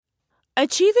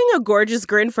Achieving a gorgeous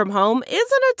grin from home isn't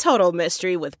a total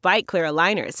mystery with Byte Clear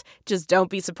aligners. Just don't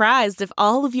be surprised if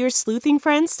all of your sleuthing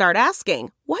friends start asking,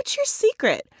 "What's your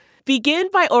secret?" Begin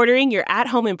by ordering your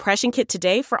at-home impression kit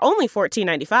today for only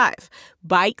 $14.95.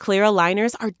 Byte Clear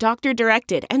aligners are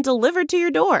doctor-directed and delivered to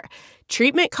your door.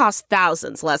 Treatment costs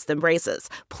thousands less than braces.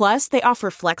 Plus, they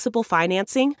offer flexible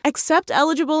financing, accept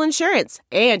eligible insurance,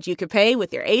 and you can pay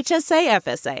with your HSA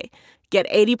FSA. Get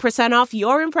 80% off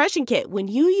your impression kit when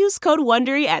you use code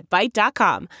WONDERY at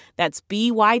Byte.com. That's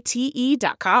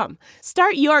BYTE.com.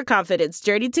 Start your confidence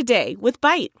journey today with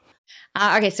Byte.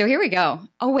 Okay, so here we go.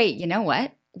 Oh, wait, you know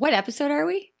what? What episode are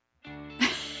we?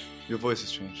 Your voice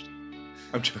has changed.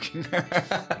 I'm joking.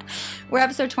 We're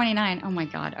episode 29. Oh my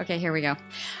God. Okay, here we go.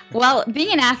 Well,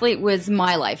 being an athlete was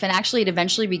my life, and actually it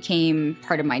eventually became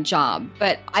part of my job.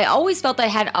 But I always felt I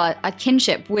had a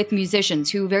kinship with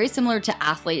musicians who, very similar to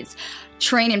athletes,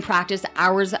 train and practice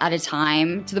hours at a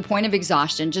time to the point of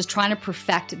exhaustion, just trying to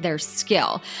perfect their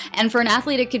skill. And for an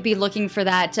athlete, it could be looking for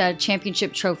that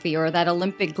championship trophy or that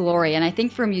Olympic glory. And I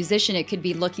think for a musician, it could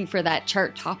be looking for that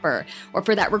chart topper or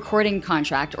for that recording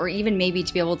contract, or even maybe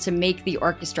to be able to make the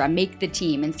orchestra, make the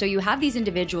team. And so you have these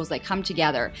individuals that come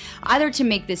together either to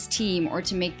make this team or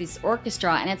to make this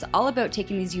orchestra. And it's all about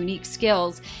taking these unique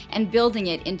skills and building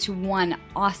it into one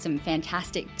awesome,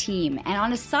 fantastic team. And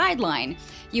on a sideline,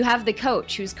 you have the coach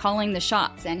who's calling the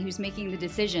shots and who's making the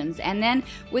decisions. And then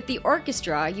with the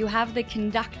orchestra, you have the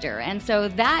conductor. And so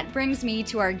that brings me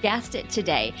to our guest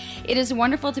today. It is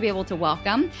wonderful to be able to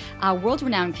welcome a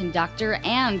world-renowned conductor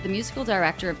and the musical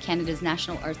director of Canada's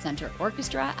National Arts Centre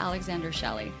Orchestra, Alexander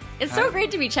Shelley. It's so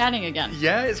great to be chatting again.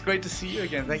 Yeah, it's great to see you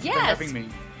again. Thank you for having me.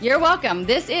 You're welcome.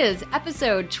 This is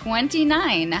episode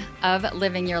 29 of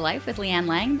Living Your Life with Leanne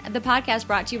Lang, the podcast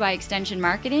brought to you by Extension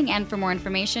Marketing. And for more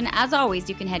information, as always,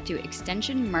 you can head to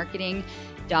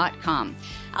extensionmarketing.com.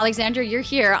 Alexander, you're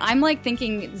here. I'm like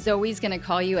thinking Zoe's going to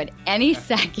call you at any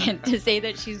second to say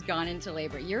that she's gone into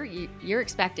labor. You're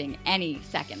expecting any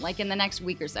second, like in the next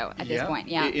week or so at this point.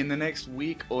 Yeah. In the next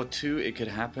week or two, it could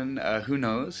happen. Who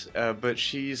knows? But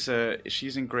she's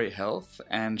in great health,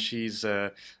 and she's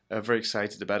very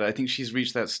excited about it. I think she's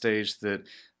reached that stage that,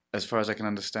 as far as I can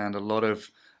understand, a lot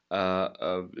of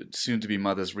soon-to-be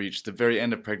mothers reach the very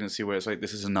end of pregnancy where it's like,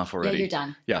 this is enough already. Yeah, you're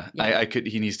done. Yeah.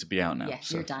 He needs to be out now. Yeah,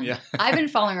 so, you're done. Yeah. I've been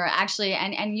following her actually,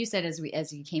 and you said as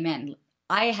you came in,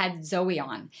 I had Zoe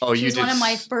on. Oh, she you was did. One of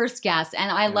my first guests, and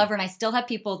I love her. And I still have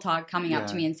people coming up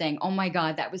to me and saying, "Oh my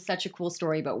God, that was such a cool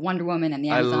story about Wonder Woman and the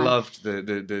Amazon." I loved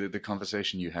the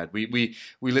conversation you had. We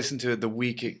listened to it the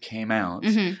week it came out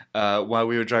while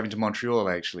we were driving to Montreal.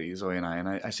 Actually, Zoe and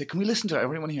I said, "Can we listen to it? I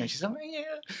really want to hear it." She said, "Yeah."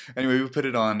 Anyway, we put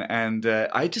it on, and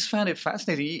I just found it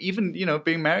fascinating. Even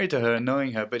being married to her and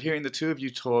knowing her, but hearing the two of you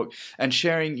talk and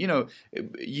sharing, you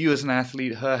as an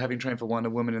athlete, her having trained for Wonder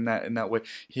Woman in that way,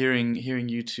 hearing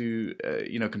you two.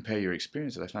 Compare your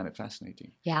experiences. I found it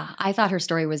fascinating. Yeah, I thought her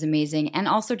story was amazing. And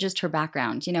also just her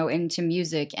background, into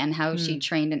music and how she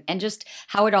trained and just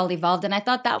how it all evolved. And I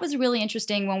thought that was really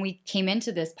interesting when we came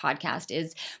into this podcast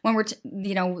is when we're,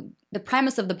 the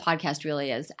premise of the podcast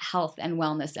really is health and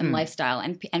wellness and lifestyle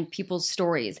and people's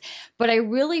stories. But I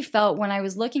really felt when I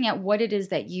was looking at what it is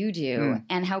that you do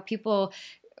and how people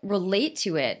relate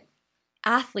to it,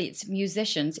 athletes,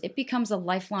 musicians, it becomes a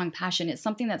lifelong passion. It's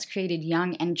something that's created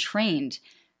young and trained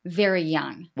very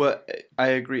young. Well, I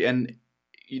agree. And,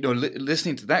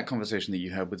 listening to that conversation that you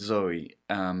had with Zoe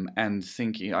and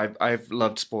thinking, I've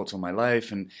loved sports all my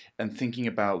life and thinking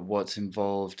about what's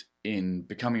involved in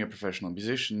becoming a professional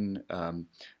musician,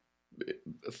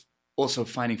 also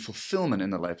finding fulfillment in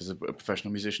the life as a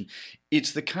professional musician.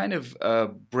 It's the kind of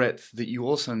breadth that you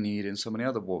also need in so many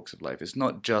other walks of life. It's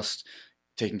not just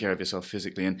taking care of yourself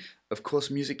physically. And of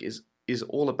course, music is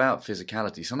all about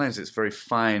physicality. Sometimes it's very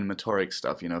fine motoric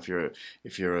stuff. If you're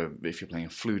playing a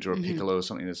flute or a piccolo or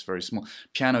something that's very small.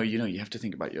 Piano, you have to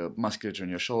think about your musculature and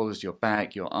your shoulders, your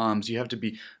back, your arms. You have to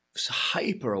be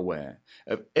hyper aware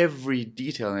of every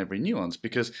detail and every nuance,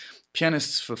 because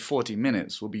pianists for 40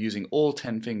 minutes will be using all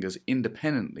 10 fingers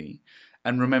independently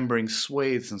and remembering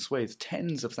swathes and swathes,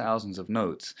 tens of thousands of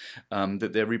notes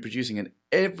that they're reproducing. And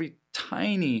every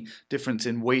tiny difference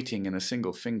in weighting in a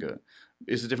single finger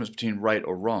is the difference between right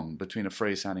or wrong, between a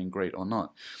phrase sounding great or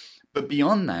not. But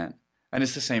beyond that, and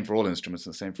it's the same for all instruments,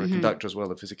 and the same for a conductor as well,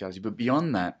 the physicality, but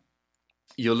beyond that,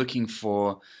 you're looking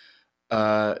for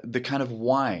the kind of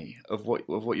why of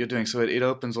what you're doing. So it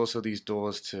opens also these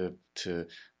doors to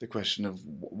the question of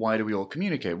why do we all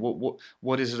communicate?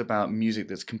 What is it about music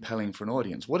that's compelling for an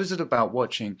audience? What is it about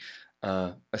watching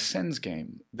a Sens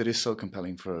game that is so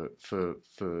compelling for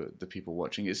the people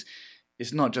watching?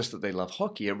 it's not just that they love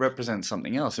hockey. It represents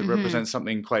something else. It represents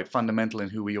something quite fundamental in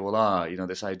who we all are. You know,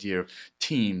 this idea of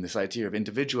team, this idea of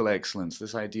individual excellence,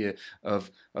 this idea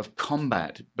of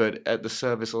combat, but at the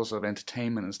service also of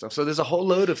entertainment and stuff. So there's a whole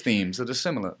load of themes that are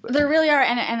similar. But there really are,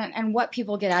 and what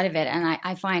people get out of it, and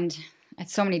I find at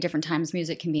so many different times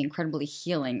music can be incredibly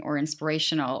healing or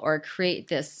inspirational or create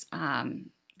this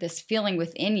this feeling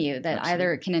within you that Absolutely.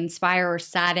 either can inspire or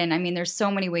sadden. I mean, there's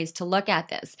so many ways to look at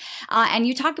this. And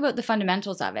you talk about the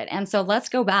fundamentals of it. And so let's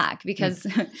go back because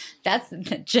that's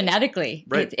genetically,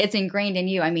 right. it's ingrained in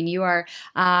you. I mean, you are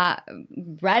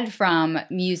bred from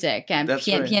music and That's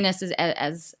right. pianists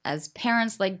as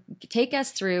parents. Like, take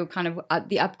us through kind of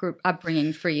the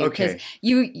upbringing for you because Okay.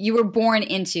 you were born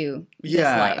into this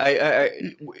life.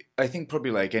 I think probably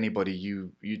like anybody,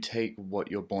 you take what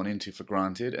you're born into for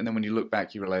granted, and then when you look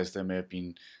back, you realize there may have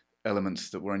been elements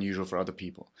that were unusual for other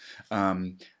people.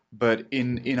 But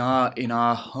in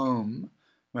our home,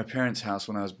 my parents' house,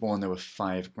 when I was born, there were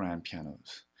 5 grand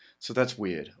pianos. So that's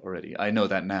weird already. I know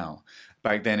that now.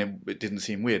 Back then, it didn't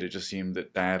seem weird. It just seemed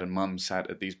that Dad and Mum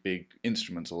sat at these big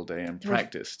instruments all day and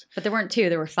practiced. But there weren't 2,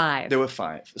 there were 5. There were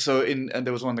 5. So and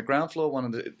there was one on the ground floor, one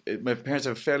on my parents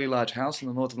have a fairly large house in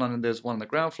the north of London. There's one on the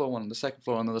ground floor, one on the second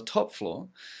floor, and on the top floor,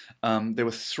 there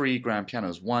were 3 grand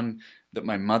pianos. One that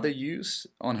my mother used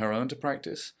on her own to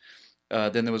practice.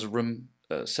 Then there was a room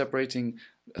separating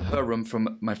her room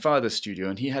from my father's studio,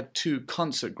 and he had 2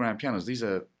 concert grand pianos. These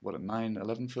are,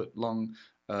 11 foot long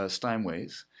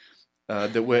Steinways.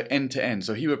 That were end to end.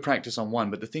 So he would practice on one.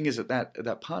 But the thing is, at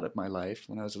that part of my life,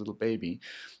 when I was a little baby,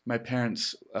 my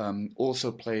parents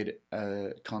also played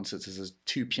concerts as a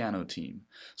 2-piano team.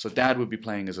 So Dad would be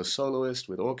playing as a soloist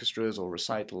with orchestras or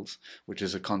recitals, which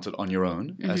is a concert on your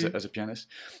own as a pianist.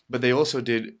 But they also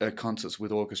did concerts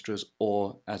with orchestras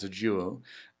or as a duo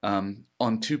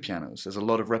on 2 pianos. There's a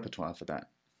lot of repertoire for that.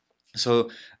 So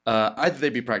either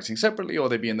they'd be practicing separately or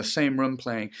they'd be in the same room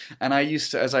playing. And I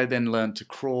used to, as I then learned to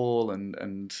crawl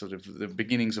and sort of the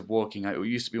beginnings of walking, it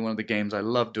used to be one of the games I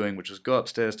loved doing, which was go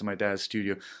upstairs to my dad's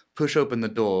studio, push open the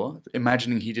door,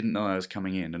 imagining he didn't know I was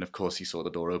coming in. And of course he saw the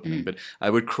door opening, but I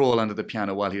would crawl under the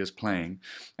piano while he was playing.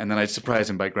 And then I'd surprise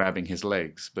him by grabbing his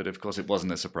legs. But of course it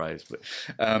wasn't a surprise.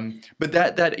 But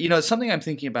that something I'm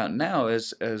thinking about now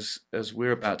as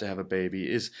we're about to have a baby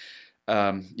is,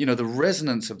 the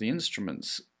resonance of the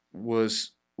instruments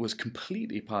was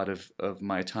completely part of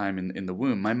my time in the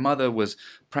womb. My mother was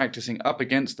practicing up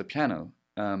against the piano,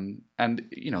 and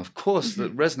of course the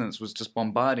resonance was just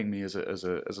bombarding me as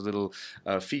a little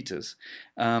fetus.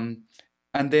 And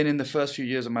then in the first few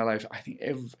years of my life, I think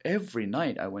every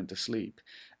night I went to sleep,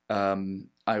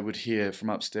 I would hear from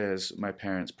upstairs my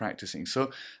parents practicing.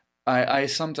 So I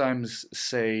sometimes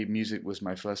say music was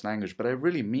my first language, but I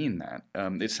really mean that.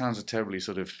 It sounds a terribly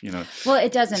sort of, well,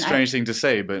 it doesn't. Strange thing to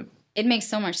say, but it makes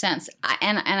so much sense.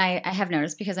 I have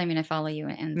noticed because I follow you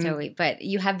and Zoe, but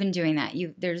you have been doing that.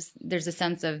 There's a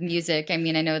sense of music. I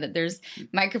mean, I know that there's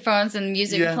microphones and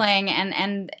music playing,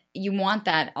 and you want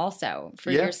that also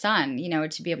for your son,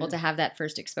 to be able to have that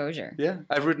first exposure. Yeah,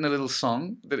 I've written a little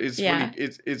song that is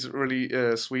it's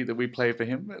really sweet that we play for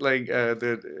him. Like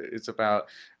it's about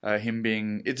him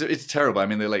being. It's terrible. I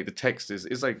mean, the text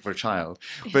is like for a child,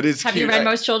 but it's. Have cute. You read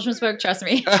most children's books? Trust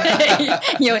me,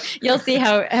 you'll see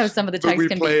how some of the text but we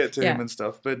can play be. it to him and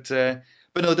stuff. But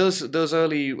no, those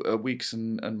early weeks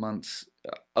and months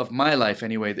of my life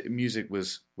anyway, the music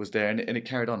was there, and it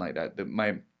carried on like that.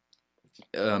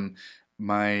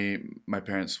 My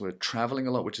parents were traveling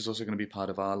a lot, which is also going to be part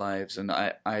of our lives, and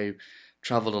I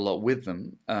traveled a lot with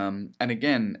them. And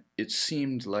again, it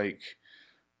seemed like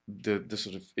the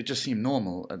sort of, it just seemed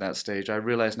normal at that stage. I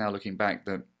realize now, looking back,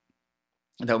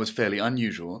 that was fairly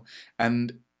unusual,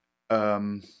 and for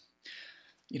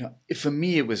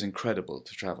me, it was incredible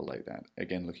to travel like that.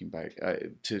 Again, looking back,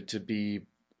 to be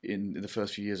in the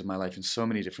first few years of my life in so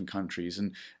many different countries,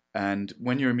 and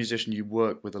when you're a musician, you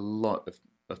work with a lot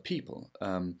of people.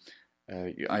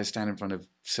 I stand in front of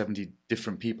 70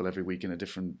 different people every week in a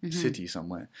different city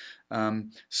somewhere.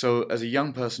 So as a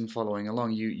young person following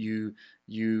along, you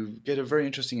get a very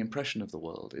interesting impression of the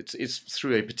world. It's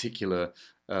through a particular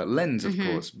lens, of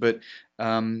course, but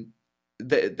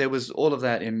there was all of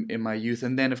that in my youth,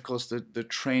 and then of course the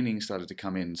training started to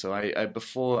come in. So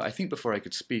before I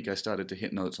could speak, I started to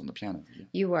hit notes on the piano. Yeah.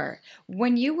 You were,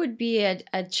 when you would be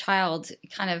a child,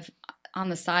 kind of on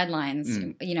the sidelines,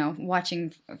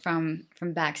 watching from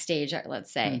backstage,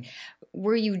 let's say,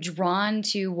 were you drawn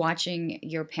to watching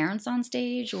your parents on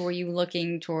stage, or were you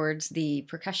looking towards the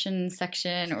percussion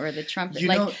section or the trumpet?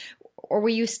 or were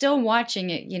you still watching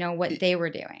it, what they were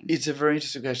doing? It's a very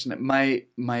interesting question.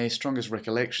 My strongest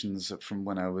recollections from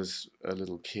when I was a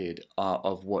little kid are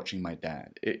of watching my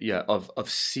dad. Of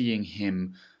seeing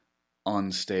him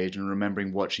on stage and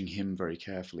remembering watching him very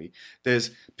carefully.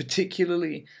 There's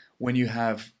particularly when you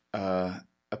have a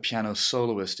piano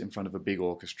soloist in front of a big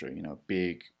orchestra,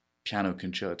 big piano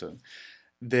concerto.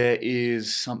 There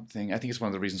is something, I think it's one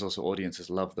of the reasons also audiences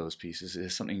love those pieces,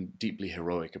 there's something deeply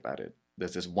heroic about it.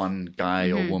 There's this one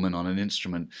guy or woman on an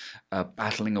instrument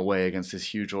battling away against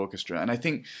this huge orchestra. And I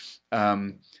think,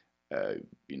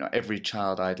 every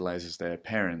child idolizes their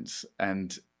parents.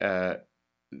 And it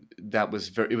was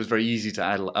very easy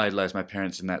to idolize my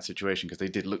parents in that situation because they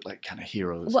did look like kind of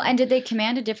heroes. Well, and did they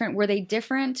command were they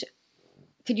different?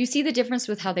 Could you see the difference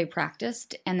with how they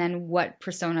practiced and then what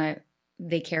persona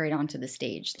they carried onto the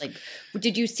stage? Like,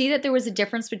 did you see that there was a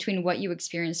difference between what you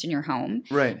experienced in your home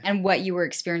and what you were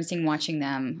experiencing watching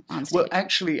them on stage? Well,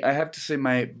 actually, I have to say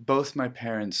both my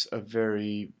parents are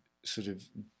very sort of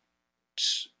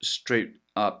straight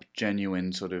up,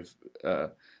 genuine sort of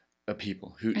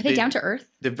people who are they down to earth?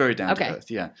 They're very down to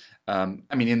earth. Yeah.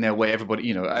 In their way,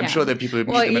 everybody, I'm sure there are people who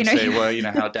meet them and say,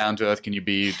 well, how down to earth can you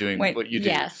be doing what you do?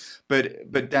 Yes.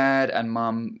 But Dad and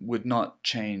Mum would not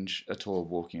change at all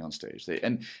walking on stage.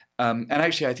 And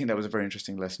actually, I think that was a very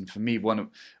interesting lesson for me. One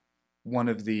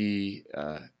of the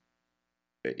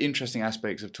interesting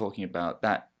aspects of talking about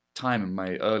that time in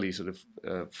my early sort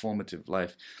of formative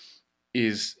life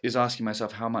is asking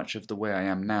myself how much of the way I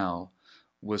am now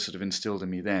was sort of instilled in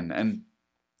me then. And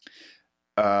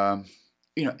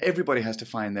everybody has to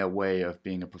find their way of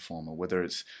being a performer, whether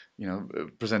it's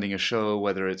presenting a show,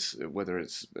 whether it's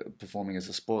performing as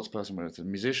a sports person, whether it's a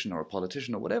musician or a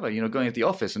politician or whatever, going at the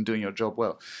office and doing your job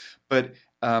well. But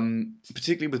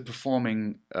particularly with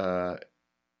performing in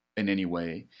any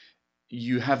way,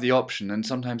 you have the option, and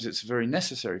sometimes it's very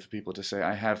necessary for people to say,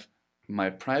 I have my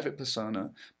private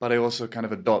persona, but I also kind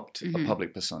of adopt a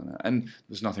public persona, and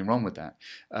there's nothing wrong with that.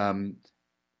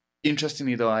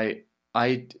 Interestingly, though,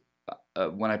 I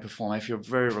when I perform, I feel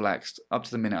very relaxed up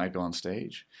to the minute I go on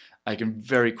stage. I can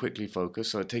very quickly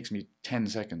focus, so it takes me 10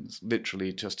 seconds,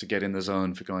 literally, just to get in the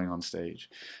zone for going on stage.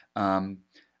 And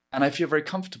I feel very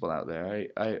comfortable out there.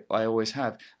 I always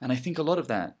have, and I think a lot of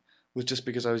that was just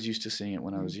because I was used to seeing it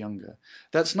when I was younger.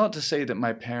 That's not to say that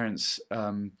my parents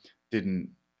didn't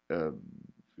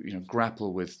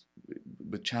grapple with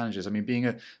challenges. Being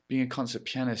a concert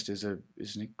pianist is an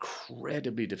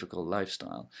incredibly difficult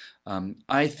lifestyle.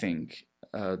 I think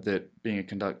that being a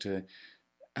conductor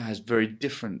has very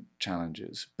different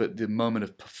challenges, but the moment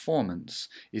of performance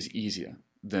is easier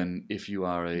than if you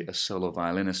are a solo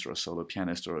violinist or a solo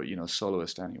pianist or a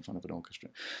soloist standing in front of an orchestra.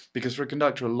 Because for a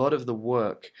conductor, a lot of the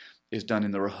work is done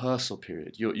in the rehearsal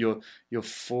period. You're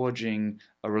forging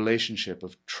a relationship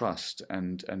of trust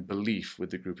and belief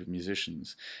with the group of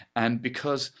musicians. And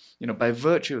because, by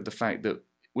virtue of the fact that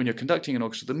when you're conducting an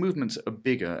orchestra, the movements are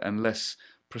bigger and less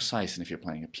precise than if you're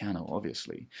playing a piano,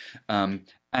 obviously. And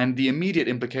the immediate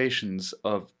implications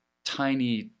of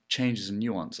tiny changes in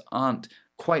nuance aren't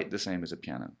quite the same as a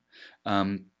piano.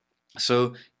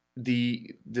 So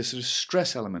the sort of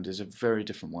stress element is a very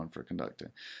different one for a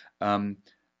conductor.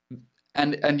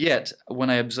 And yet, when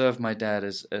I observed my dad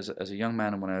as a young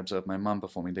man and when I observed my mum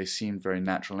performing, they seemed very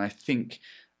natural. And I think,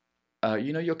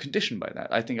 you're conditioned by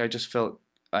that. I think I just felt,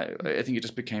 I think it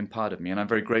just became part of me. And I'm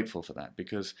very grateful for that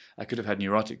because I could have had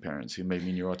neurotic parents who made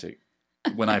me neurotic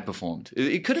when I performed.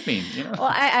 It could have been, Well,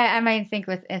 I might think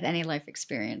with any life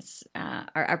experience,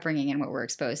 our upbringing and what we're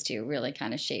exposed to really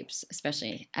kind of shapes,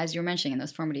 especially as you're mentioning in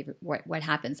those formative, what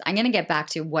happens. I'm going to get back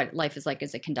to what life is like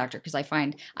as a conductor because I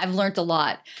find I've learned a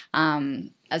lot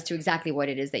as to exactly what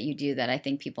it is that you do that I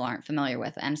think people aren't familiar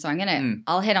with. And so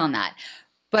I'll hit on that.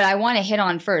 But I want to hit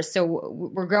on first. So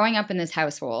we're growing up in this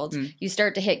household. You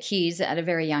start to hit keys at a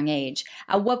very young age.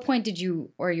 At what point did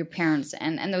you or your parents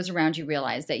and those around you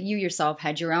realize that you yourself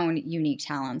had your own unique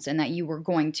talents and that you were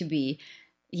going to be,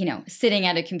 sitting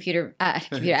at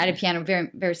at a piano very,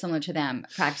 very similar to them,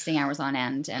 practicing hours on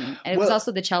end? And it was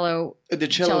also the cello. The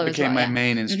cello became my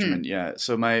main instrument, yeah.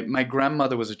 So my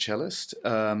grandmother was a cellist.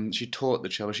 She taught the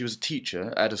cello. She was a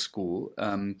teacher at a school.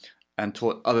 And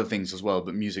taught other things as well,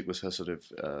 but music was her sort of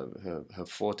her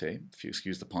forte, if you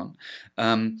excuse the pun.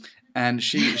 And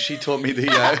she taught me the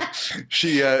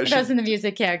she was in the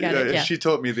music, yeah, got it. Yeah. She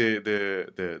taught me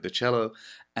the cello,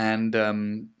 and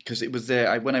because it was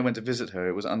there when I went to visit her,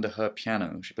 it was under her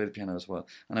piano. She played the piano as well,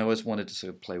 and I always wanted to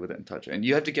sort of play with it and touch it. And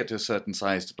you have to get to a certain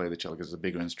size to play the cello because it's a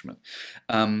bigger instrument.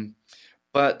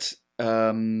 But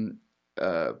you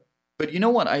know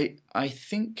what? I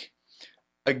think.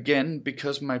 Again,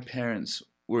 because my parents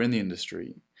were in the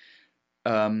industry,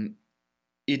 um,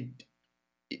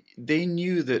 they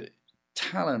knew that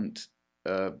talent,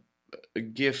 a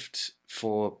gift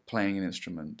for playing an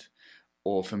instrument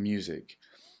or for music,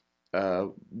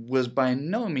 was by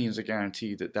no means a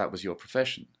guarantee that that was your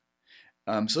profession.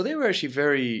 So they were actually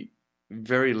very,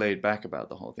 very laid back about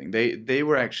the whole thing. They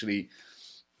were actually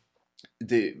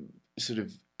sort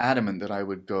of adamant that I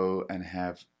would go and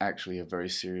have actually a very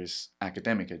serious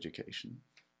academic education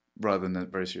rather than a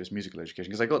very serious musical education,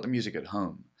 because I got the music at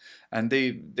home, and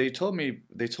they taught me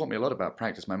a lot about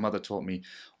practice. My mother taught me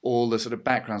all the sort of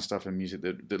background stuff in music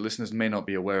that listeners may not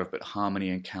be aware of, but harmony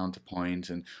and counterpoint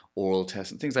and oral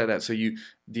tests and things like that. So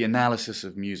the analysis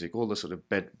of music, all the sort of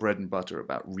bread and butter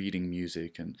about reading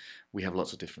music, and we have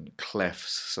lots of different clefs.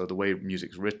 So the way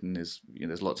music's written is,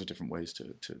 there's lots of different ways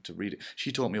to read it.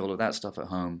 She taught me all of that stuff at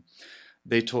home.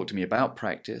 They talked to me about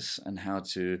practice and how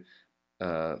to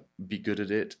be good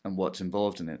at it and what's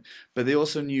involved in it. But they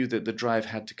also knew that the drive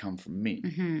had to come from me.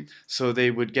 Mm-hmm. So they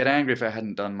would get angry if I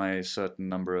hadn't done my certain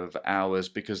number of hours,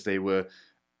 because they were,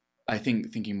 I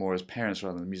think, thinking more as parents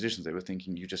rather than musicians. They were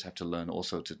thinking you just have to learn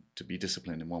also to be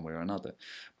disciplined in one way or another.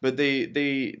 But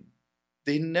they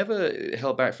never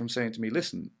held back from saying to me,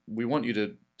 listen, we want you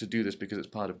to do this because it's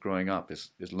part of growing up,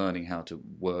 is learning how to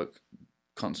work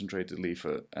concentratedly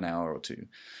for an hour or two.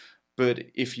 But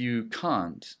if you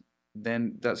can't,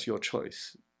 then that's your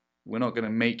choice. We're not going to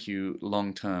make you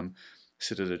long-term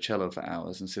sit at a cello for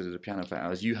hours and sit at a piano for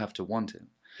hours. You have to want it.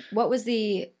 What was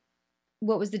the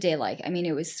day like? I mean,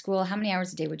 it was school. How many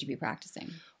hours a day would you be practicing?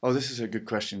 Oh, this is a good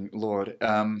question, Lord.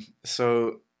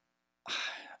 So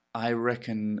I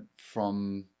reckon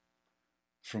from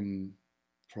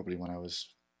probably when I was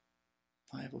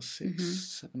 5 or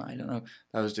 6, 7, I don't know,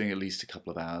 I was doing at least a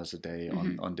couple of hours a day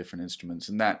on different instruments,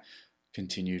 and that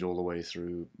continued all the way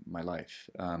through my life.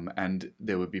 And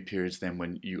there would be periods then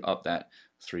when you up that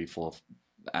 3-4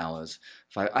 hours.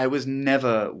 I was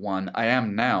never one. I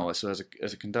am now. So as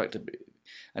a conductor,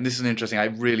 and this is interesting. I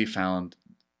really found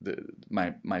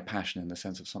my passion in the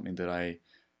sense of something that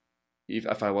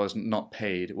if I was not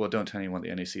paid, well, don't tell anyone at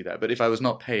the NAC that, but if I was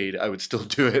not paid, I would still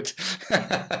do it.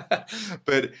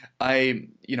 But I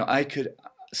could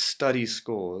study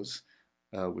scores,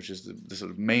 which is the sort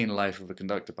of main life of a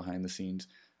conductor behind the scenes.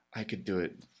 I could do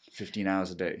it 15 hours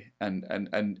a day and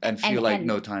feel like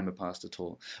no time had passed at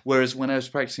all. Whereas when I was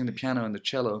practicing the piano and the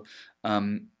cello,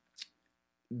 I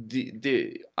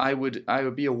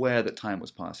would be aware that time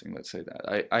was passing. Let's say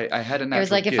that I had a natural. It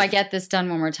was like, gift. if I get this done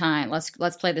one more time, let's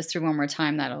play this through one more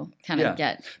time. That'll kind of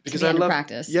get because I loved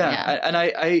practice. And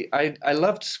I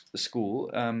loved school.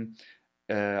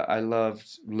 I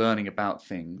loved learning about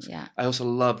things. Yeah. I also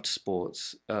loved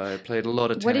sports. I played a lot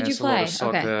of tennis, what did you play? A lot of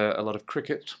soccer, a lot of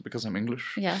cricket because I'm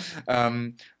English. Yeah.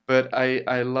 But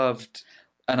I loved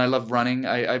running.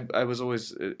 I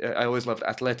always loved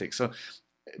athletics. So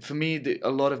for me, a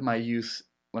lot of my youth,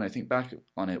 when I think back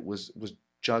on it, was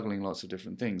juggling lots of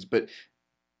different things. But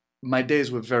my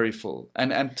days were very full.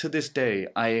 And to this day,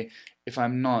 if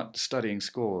I'm not studying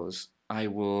scores, I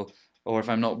will. Or if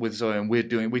I'm not with Zoe and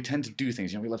we tend to do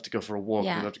things. We love to go for a walk.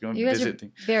 Yeah. We love to go and you guys visit are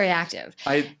things. Very active.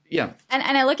 And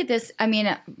I look at this. I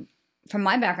mean, from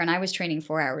my background, I was training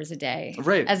 4 hours a day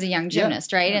as a young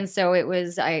gymnast, right? Yeah. And so it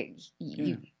was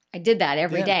I did that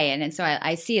every day. And so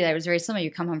I see that it was very similar. You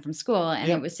come home from school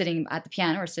and it was sitting at the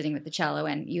piano or sitting with the cello,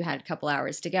 and you had a couple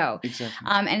hours to go. Exactly.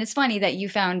 And it's funny that you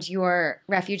found your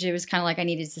refuge. It was kind of like I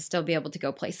needed to still be able to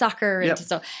go play soccer.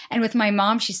 And with my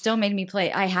mom, she still made me play.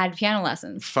 I had piano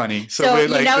lessons. Funny. So we're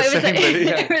like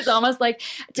it was almost like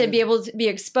to be able to be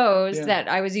exposed that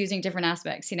I was using different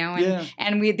aspects,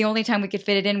 and the only time we could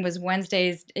fit it in was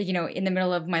Wednesdays, in the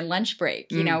middle of my lunch break,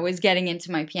 was getting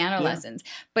into my piano lessons.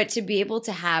 But to be able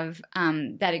to have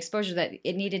that exposure, that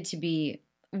it needed to be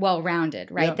well-rounded,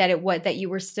 right? Yeah. That you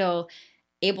were still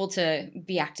able to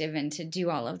be active and to do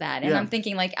all of that. And I'm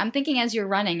thinking as you're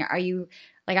running, are you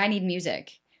like, I need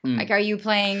music. Like, are you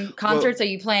playing concerts? Well,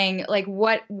 are you playing like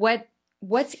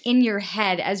what's in your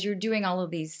head as you're doing all of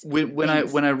these when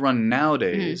I run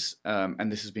nowadays,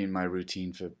 and this has been my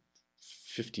routine for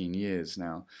 15 years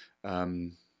now.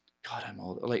 God, I'm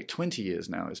old. Like 20 years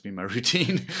now, it's been my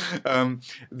routine.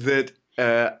 That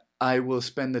I will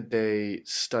spend the day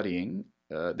studying.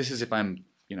 This is if I'm,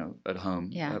 at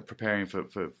home, preparing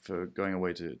for going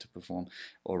away to perform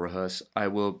or rehearse. I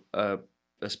will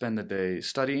spend the day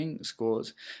studying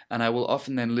scores, and I will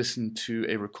often then listen to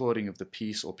a recording of the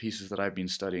piece or pieces that I've been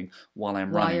studying while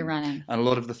I'm running. While you're running. And a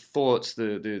lot of the thoughts,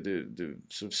 the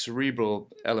sort of cerebral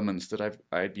elements that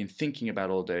I'd been thinking about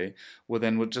all day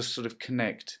would just sort of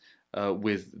connect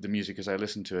with the music as I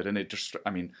listen to it. And it just,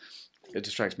 It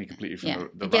distracts me completely from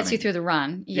the it gets you running. through the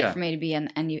run. You get Yeah. from A to B,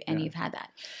 and you've had that.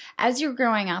 As you're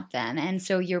growing up, then, and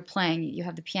so you're playing. You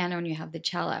have the piano and you have the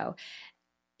cello.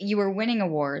 You were winning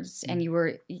awards, and you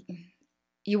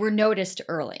were noticed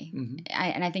early.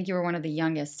 And I think you were one of the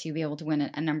youngest to be able to win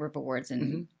a number of awards.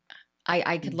 And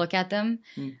I could look at them.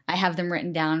 I have them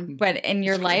written down. But in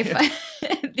your life,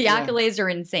 the accolades are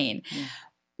insane. Yeah.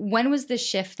 When was the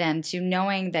shift then to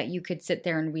knowing that you could sit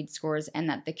there and read scores, and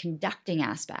that the conducting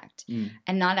aspect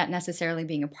and not necessarily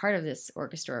being a part of this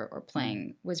orchestra or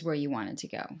playing was where you wanted to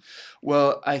go?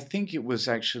 Well, I think it was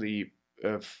actually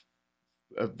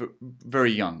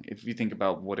very young. If you think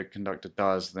about what a conductor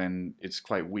does, then it's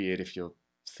quite weird if you're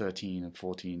 13 and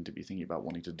 14 to be thinking about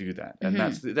wanting to do that. And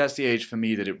that's the age for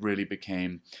me that it really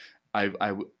became,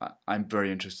 I'm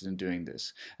very interested in doing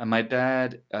this. And my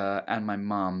dad and my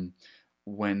mum,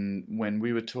 when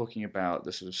we were talking about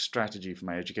the sort of strategy for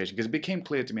my education, because it became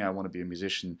clear to me I want to be a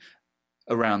musician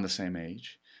around the same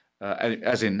age,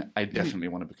 as in I definitely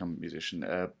want to become a musician.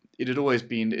 It had always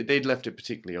been, they'd left it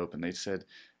particularly open. They'd said,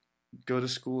 go to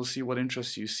school, see what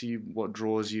interests you, see what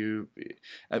draws you,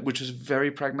 which was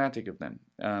very pragmatic of them.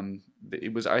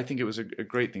 I think it was a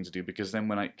great thing to do, because then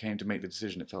when I came to make the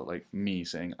decision, it felt like me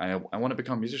saying, I want to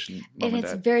become a musician, Mum and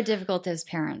it's Dad. very difficult as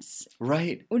parents.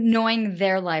 Right. Knowing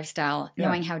their lifestyle,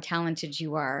 knowing how talented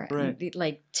you are,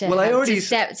 like to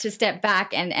step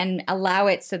back and allow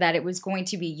it so that it was going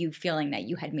to be you feeling that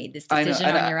you had made this decision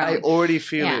on your own. I already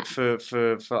feel it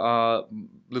for our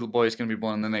little boy who's going to be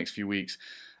born in the next few weeks.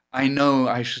 I know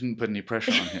I shouldn't put any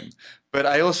pressure on him, but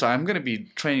I'm going to be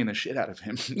training the shit out of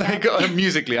him.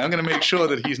 Musically, I'm going to make sure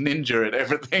that he's ninja at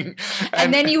everything.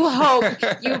 And then you hope,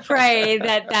 you pray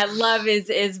that love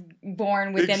is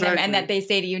born within them, and that they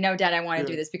say to you, no, Dad, I want to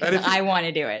do this because I want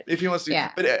to do it. If he wants to.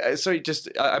 Yeah. But sorry,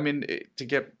 to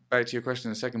get back to your question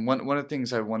in a second, one of the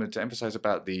things I wanted to emphasize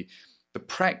about the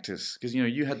practice, because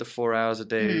you had the 4 hours a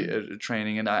day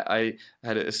training, and I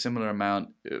had a similar amount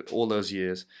all those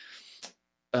years.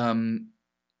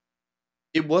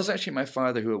 It was actually my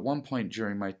father who, at one point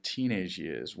during my teenage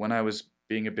years, when I was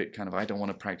being a bit kind of, I don't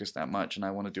want to practice that much and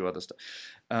I want to do other stuff,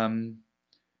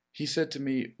 he said to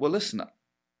me, well, listen,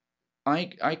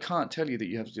 I can't tell you that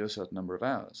you have to do a certain number of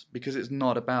hours, because it's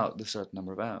not about the certain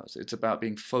number of hours. It's about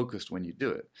being focused when you do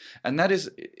it. And that is,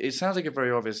 it sounds like a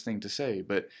very obvious thing to say,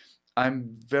 but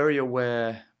I'm very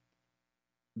aware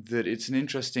that it's an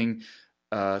interesting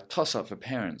toss-up for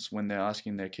parents when they're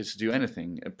asking their kids to do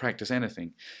anything, practice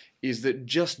anything, is that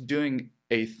just doing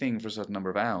a thing for a certain number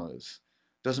of hours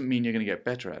doesn't mean you're going to get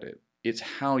better at it. It's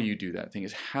how you do that thing.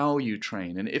 It's how you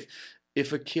train. And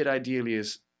if a kid ideally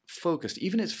is focused,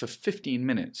 even if it's for 15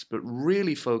 minutes, but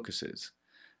really focuses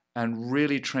and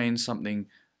really trains something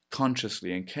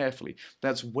consciously and carefully,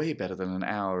 that's way better than an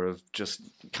hour of just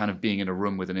kind of being in a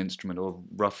room with an instrument, or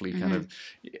roughly kind of...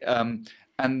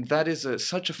 and that is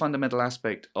such a fundamental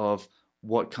aspect of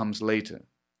what comes later.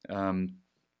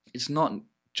 It's not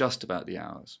just about the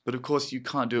hours, but of course you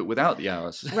can't do it without the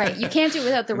hours. Right, you can't do it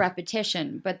without the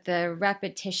repetition, but the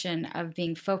repetition of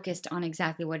being focused on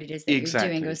exactly what it is that you're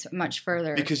doing goes much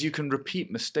further. Because you can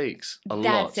repeat mistakes a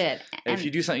lot. That's it. If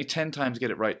you do something 10 times, get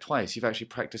it right twice, you've actually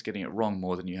practiced getting it wrong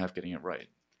more than you have getting it right.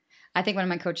 I think one of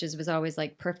my coaches was always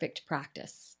like, perfect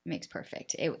practice makes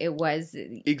perfect. It was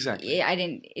exactly.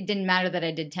 It didn't matter that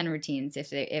I did 10 routines if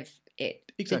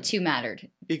the two mattered.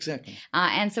 Exactly.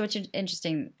 And so it's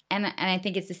interesting, and I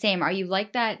think it's the same. Are you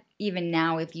like that even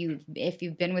now? If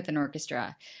you've been with an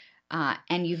orchestra,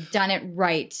 and you've done it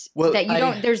right,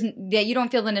 that you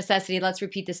don't feel the necessity. Let's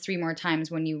repeat this 3 more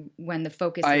times when the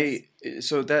focus is.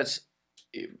 So that's.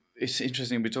 It's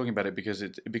interesting we're talking about it, because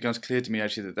it becomes clear to me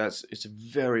actually that it's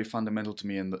very fundamental to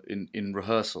me in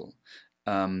rehearsal.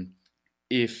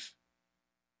 If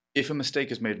a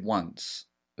mistake is made once,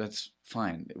 that's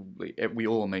fine. We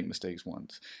all make mistakes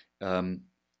once, and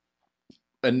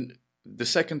the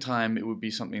second time it would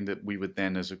be something that we would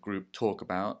then as a group talk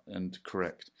about and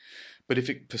correct. But if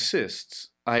it persists,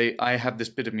 I have this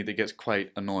bit of me that gets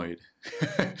quite annoyed,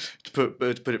 to put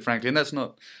it frankly, and that's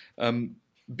not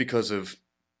because of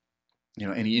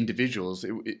any individuals.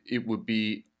 It would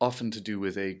be often to do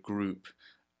with a group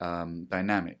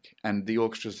dynamic. And the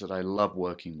orchestras that I love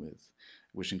working with,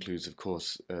 which includes, of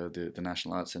course, the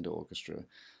National Arts Centre Orchestra,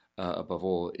 above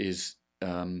all,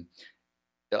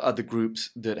 are the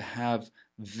groups that have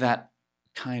that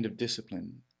kind of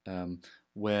discipline,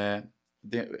 where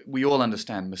we all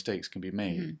understand mistakes can be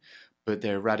made, but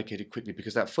they're eradicated quickly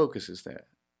because that focus is there.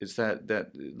 It's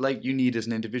that like you need as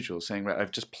an individual saying, right,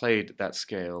 I've just played that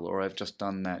scale, or I've just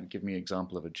done that. Give me an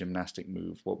example of a gymnastic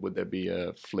move. What would there be?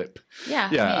 A flip?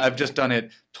 Yeah. I've just done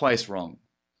it twice wrong.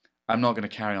 I'm not going to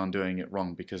carry on doing it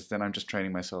wrong, because then I'm just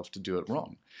training myself to do it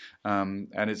wrong.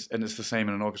 And it's the same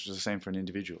in an orchestra, it's the same for an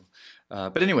individual.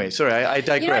 But anyway, sorry, I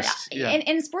digressed.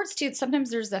 In sports too,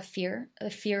 sometimes there's a fear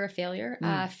of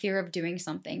failure, fear of doing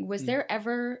something. Was there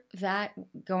ever that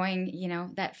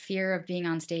going, that fear of being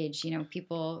on stage,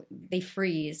 people, they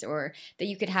freeze, or that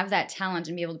you could have that talent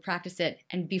and be able to practice it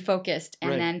and be focused?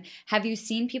 And then have you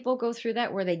seen people go through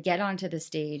that where they get onto the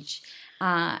stage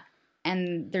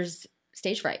and there's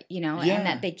stage fright, and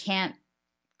that they can't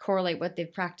correlate what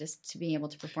they've practiced to being able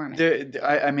to perform it?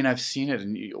 I mean, I've seen it,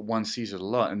 and one sees it a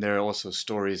lot. And there are also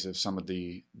stories of some of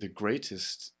the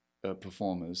greatest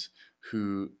performers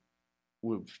who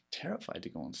were terrified to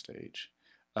go on stage.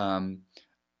 That's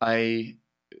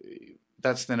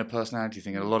then a personality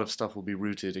thing, and a lot of stuff will be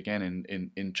rooted again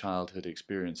in childhood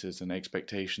experiences and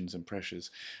expectations and pressures.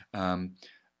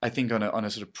 I think on a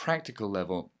sort of practical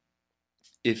level,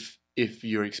 if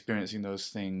you're experiencing those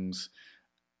things,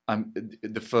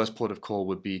 the first port of call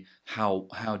would be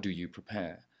how do you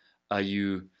prepare?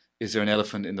 Is there an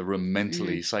elephant in the room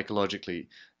mentally, psychologically,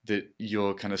 that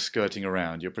you're kind of skirting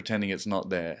around? You're pretending it's not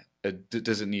there.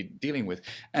 Does it need dealing with?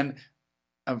 And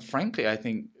frankly, I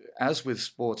think, as with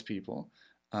sports people,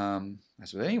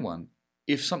 as with anyone,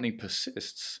 if something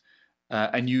persists,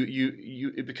 and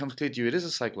it becomes clear to you it is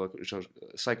a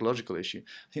psychological issue,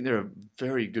 I think there are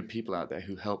very good people out there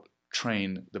who help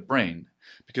train the brain,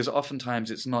 because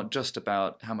oftentimes it's not just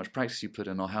about how much practice you put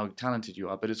in or how talented you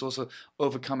are, but it's also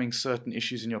overcoming certain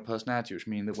issues in your personality, which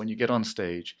mean that when you get on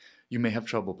stage, you may have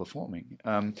trouble performing.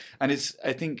 And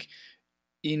I think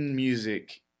in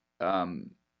music,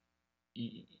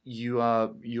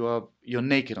 you're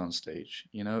naked on stage,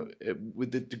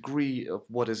 with the degree of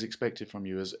what is expected from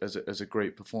you as a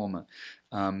great performer.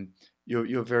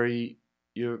 You're very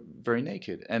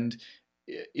naked, and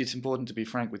it's important to be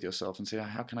frank with yourself and say,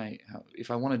 if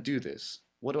I want to do this,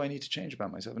 what do I need to change about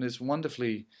myself? And it's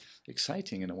wonderfully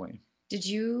exciting in a way. Did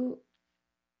you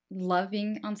love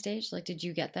being on stage? Like, did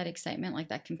you get that excitement, like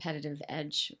that competitive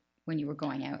edge when you were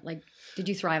going out? Like, did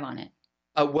you thrive on it?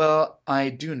 Well, I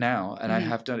do now, and I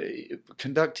have done it.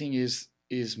 Conducting is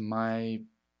I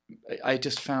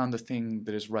just found the thing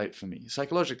that is right for me,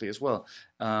 psychologically as well.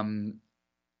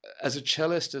 As a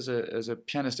cellist, as a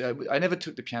pianist, I never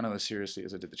took the piano as seriously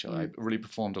as I did the cello. I really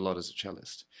performed a lot as a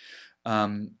cellist.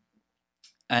 And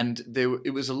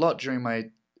it was a lot during my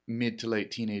mid to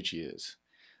late teenage years,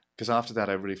 because after that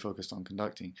I really focused on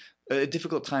conducting. A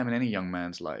difficult time in any young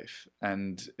man's life,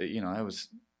 and I was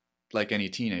like any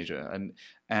teenager,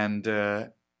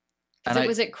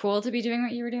 was it cool to be doing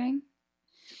what you were doing?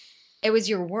 It was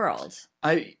your world.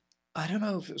 I don't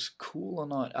know if it was cool or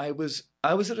not. I was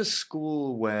at a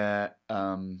school where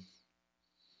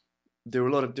there were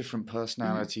a lot of different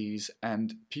personalities,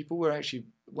 and people were actually,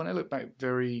 when I look back,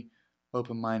 very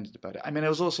open-minded about it. I mean,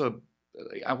 I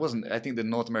think the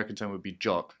North American term would be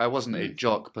jock. I wasn't a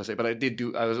jock per se, but I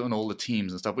was on all the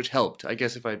teams and stuff, which helped. I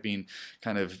guess if I'd been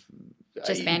kind of...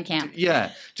 Just band camp.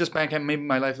 Yeah, just band camp, maybe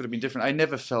my life would have been different. I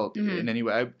never felt in any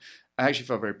way... I actually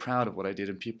felt very proud of what I did,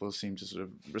 and people seemed to sort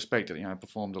of respect it. I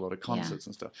performed a lot of concerts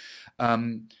and stuff.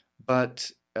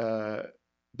 But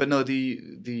no,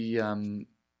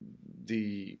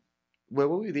 where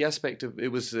were we? The aspect of it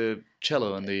was the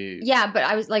cello and the... Yeah, but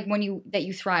I was like, that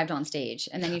you thrived on stage,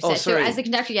 and then you said, so as a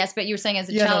conductor, yes, but you were saying as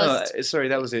a cellist. No, sorry,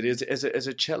 that was it. As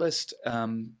a cellist,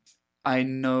 I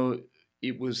know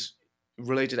it was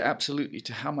related absolutely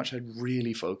to how much I'd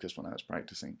really focused when I was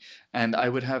practicing. And I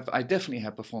definitely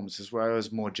had performances where I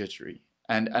was more jittery,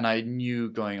 and I knew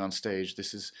going on stage,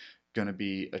 this is going to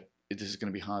be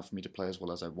hard for me to play as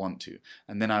well as I want to,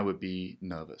 and then I would be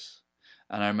nervous.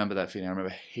 And I remember that feeling. I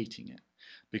remember hating it,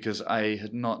 because I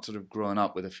had not sort of grown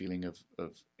up with a feeling of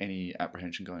any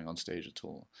apprehension going on stage at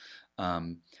all.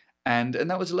 And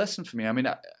that was a lesson for me. I mean,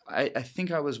 I think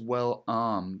I was well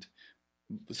armed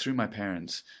through my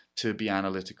parents to be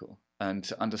analytical and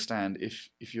to understand if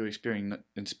you're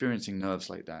experiencing nerves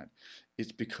like that,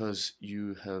 it's because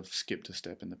you have skipped a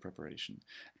step in the preparation.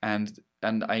 And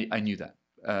I knew that.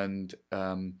 And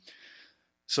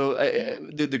so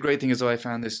the great thing is, though, I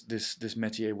found this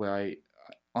métier where I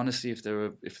honestly, if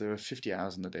there were 50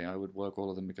 hours in the day, I would work all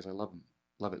of them because I love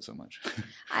it so much.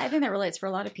 I think that relates for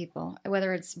a lot of people,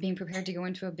 whether it's being prepared to go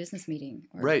into a business meeting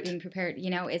or being prepared.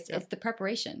 It's the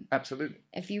preparation. Absolutely.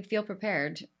 If you feel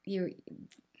prepared, the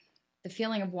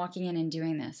feeling of walking in and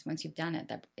doing this, once you've done it,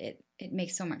 that it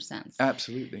makes so much sense.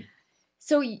 Absolutely.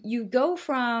 So you go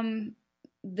from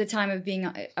the time of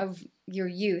your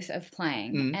youth of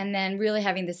playing, and then really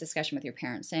having this discussion with your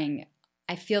parents, saying,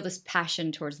 I feel this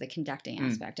passion towards the conducting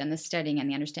aspect and the studying and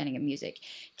the understanding of music.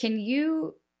 Can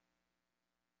you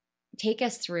take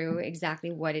us through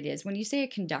exactly what it is when you say a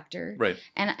conductor. Right.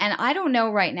 And I don't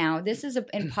know right now. This is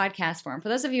in podcast form. For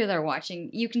those of you that are watching,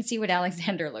 you can see what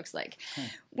Alexander looks like.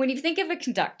 When you think of a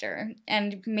conductor,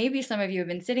 and maybe some of you have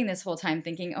been sitting this whole time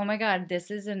thinking, oh my God,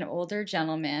 this is an older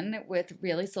gentleman with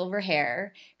really silver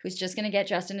hair who's just going to get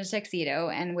dressed in a tuxedo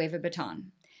and wave a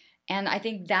baton. And I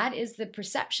think that is the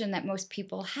perception that most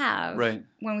people have when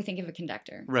we think of a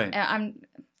conductor. Right.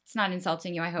 It's not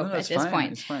insulting you, I hope, No, at this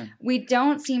point. It's fine. We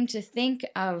don't seem to think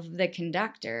of the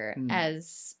conductor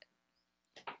as...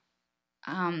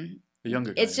 the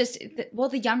younger guy. It's just,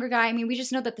 the younger guy, I mean, we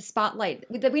just know that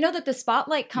we know that the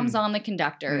spotlight comes on the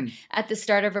conductor at the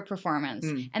start of a performance.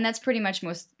 And that's pretty much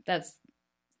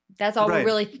that's all we're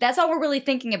really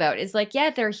thinking about is like, yeah,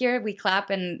 they're here, we clap,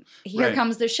 and here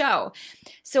comes the show.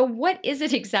 So what is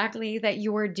it exactly that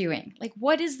you're doing? Like,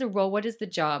 what is the role? What is the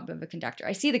job of a conductor?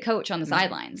 I see the coach on the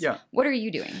sidelines. Yeah. What are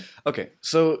you doing? Okay.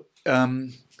 So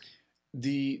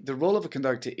the role of a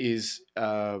conductor is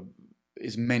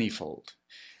manifold.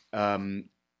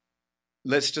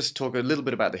 Let's just talk a little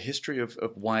bit about the history of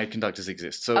why conductors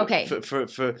exist. So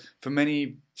for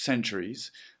many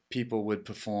centuries, people would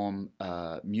perform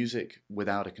music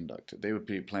without a conductor. They would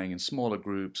be playing in smaller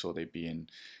groups or they'd be in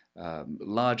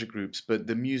larger groups, but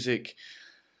the music,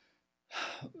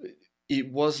 it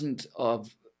wasn't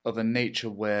of a nature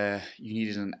where you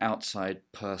needed an outside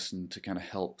person to kind of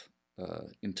help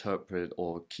interpret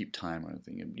or keep time or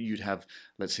anything. You'd have,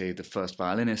 let's say, the first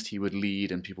violinist, he would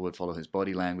lead and people would follow his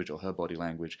body language or her body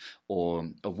language, or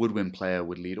a woodwind player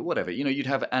would lead or whatever. You know, you'd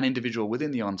have an individual within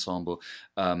the ensemble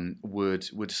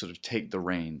would sort of take the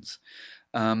reins.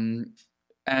 And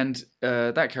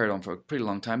that carried on for a pretty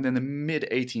long time. Then the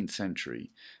mid-18th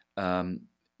century,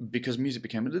 because music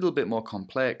became a little bit more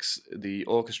complex, the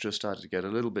orchestra started to get a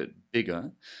little bit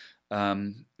bigger.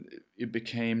 It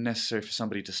became necessary for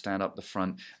somebody to stand up the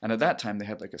front. And at that time, they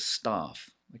had like a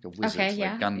staff, like a wizard,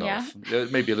 like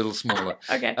Gandalf, maybe a little smaller.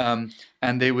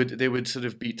 And they would sort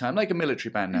of beat time, like a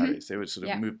military band nowadays. They would sort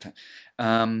of move time.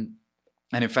 And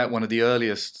in fact, one of the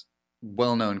earliest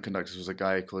well-known conductors was a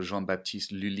guy called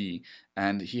Jean-Baptiste Lully,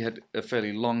 and he had a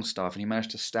fairly long staff, and he managed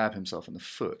to stab himself in the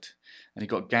foot, and he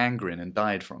got gangrene and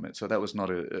died from it. So that was not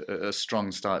a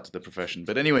strong start to the profession.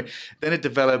 But anyway, then it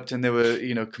developed, and there were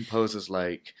composers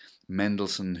like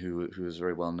Mendelssohn, who was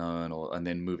very well known, and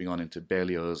then moving on into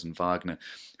Berlioz and Wagner,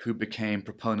 who became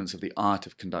proponents of the art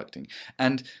of conducting.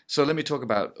 And so let me talk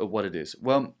about what it is.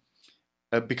 Well,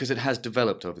 because it has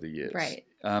developed over the years. Right.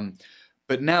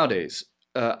 But nowadays,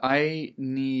 I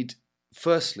need,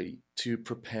 firstly, to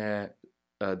prepare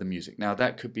the music. Now,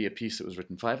 that could be a piece that was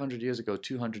written 500 years ago,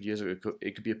 200 years ago.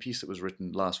 It could be a piece that was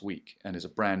written last week and is a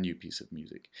brand new piece of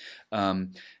music.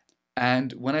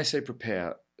 And when I say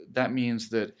prepare, that means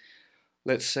that,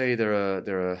 let's say there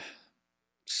are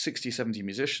 60, 70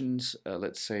 musicians.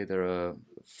 Let's say there are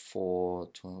 12.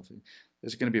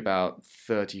 There's going to be about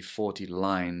 30, 40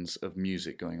 lines of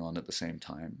music going on at the same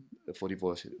time, 40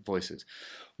 voices.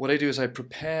 What I do is I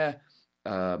prepare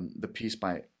the piece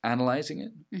by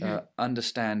analyzing it,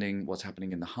 understanding what's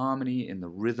happening in the harmony, in the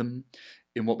rhythm,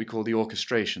 in what we call the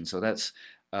orchestration. So that's,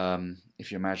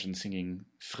 if you imagine singing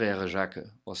Frère Jacques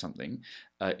or something,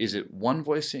 is it one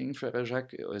voice singing Frère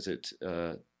Jacques, or is it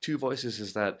two voices?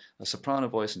 Is that a soprano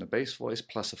voice and a bass voice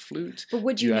plus a flute? But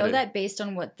would you know that based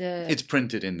on what the... It's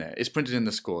printed in there. It's printed in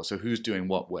the score, so who's doing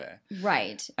what where.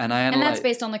 Right. And and that's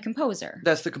based on the composer.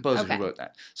 That's the composer who wrote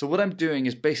that. So what I'm doing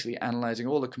is basically analyzing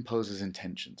all the composer's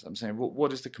intentions. I'm saying,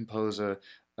 what is the composer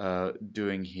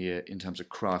doing here in terms of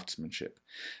craftsmanship?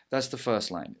 That's the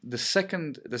first line. The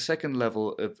second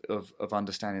level of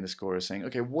understanding the score is saying,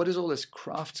 okay, what is all this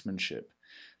craftsmanship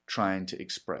trying to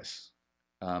express?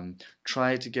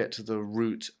 Try to get to the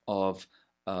root of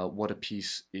what a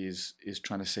piece is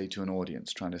trying to say to an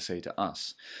audience, trying to say to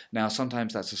us. Now,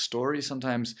 sometimes that's a story.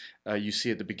 Sometimes you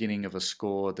see at the beginning of a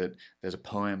score that there's a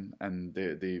poem, and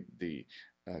the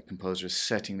composer is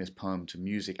setting this poem to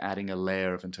music, adding a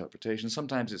layer of interpretation.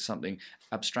 Sometimes it's something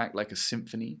abstract like a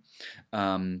symphony,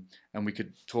 and we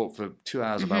could talk for 2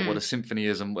 hours about what a symphony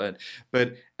is,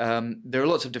 but there are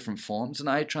lots of different forms, and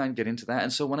I try and get into that.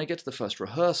 And so when I get to the first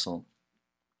rehearsal,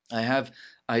 I have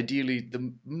ideally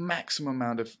the maximum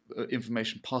amount of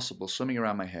information possible swimming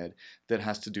around my head that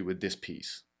has to do with this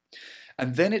piece.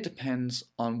 And then it depends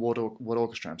on what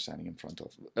orchestra I'm standing in front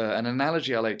of. An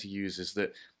analogy I like to use is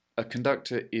that a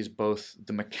conductor is both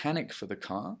the mechanic for the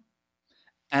car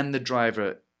and the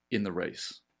driver in the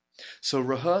race. So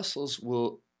rehearsals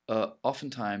will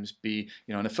oftentimes be,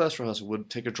 in the first rehearsal, we'll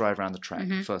take a drive around the track,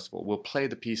 first of all. We'll play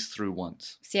the piece through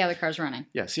once. See how the car's running.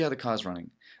 Yeah, see how the car's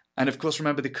running. And of course,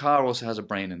 remember, the car also has a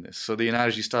brain in this. So the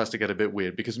analogy starts to get a bit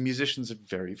weird because musicians are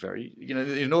very, very, in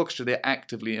an orchestra, they're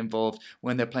actively involved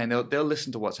when they're playing. They'll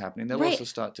listen to what's happening. They'll also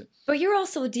start to. But you're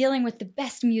also dealing with the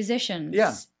best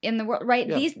musicians in the world, right?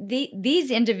 Yeah. These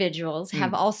individuals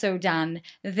have also done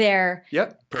their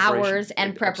hours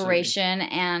and preparation,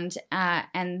 and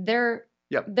they're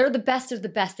the best of the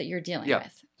best that you're dealing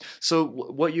with. So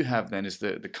what you have then is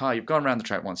the car. You've gone around the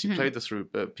track once. You played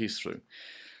the piece through.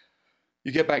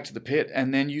 You get back to the pit,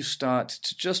 and then you start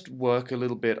to just work a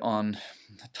little bit on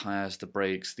the tires, the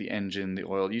brakes, the engine, the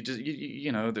oil. You just,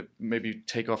 maybe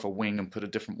take off a wing and put a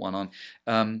different one on.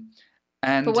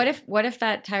 But what if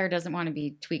that tire doesn't want to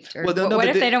be tweaked? Or what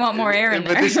if they don't want more air in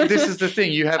there? But this is the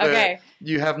thing. You have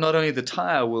you have not only the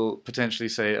tire will potentially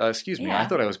say, excuse me, I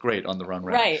thought I was great on the run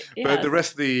round. Right. But the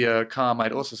rest of the car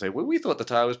might also say, well, we thought the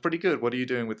tire was pretty good. What are you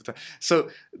doing with the tire?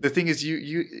 So the thing is,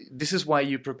 this is why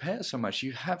you prepare so much.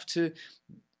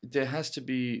 There has to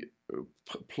be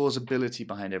plausibility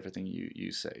behind everything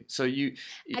you say. So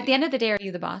at the end of the day, are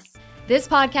you the boss? This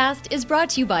podcast is brought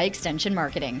to you by Extension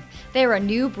Marketing. They are a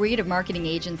new breed of marketing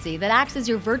agency that acts as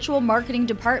your virtual marketing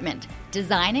department,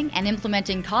 designing and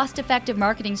implementing cost-effective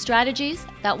marketing strategies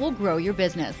that will grow your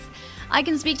business. I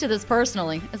can speak to this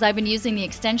personally, as I've been using the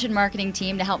Extension Marketing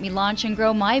team to help me launch and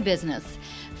grow my business.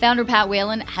 Founder Pat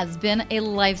Whalen has been a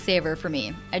lifesaver for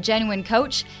me, a genuine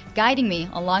coach, guiding me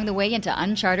along the way into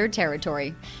uncharted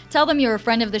territory. Tell them you're a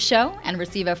friend of the show and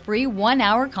receive a free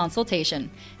 1-hour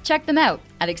consultation. Check them out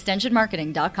at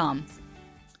extensionmarketing.com.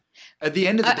 At the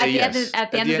end of the day, yes.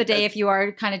 At the end of the day, if you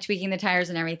are kind of tweaking the tires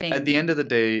and everything. At the end of the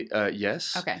day,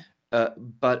 yes. Okay.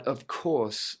 But of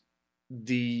course,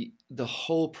 the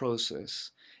whole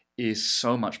process is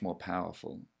so much more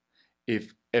powerful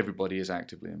if everybody is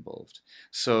actively involved.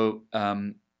 So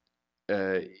and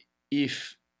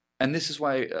this is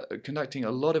why conducting,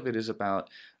 a lot of it is about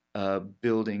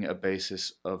building a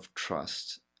basis of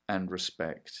trust and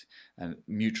respect and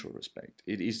mutual respect.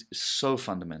 It is so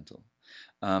fundamental.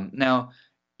 Now,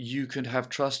 you could have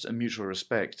trust and mutual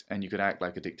respect and you could act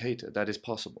like a dictator. That is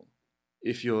possible.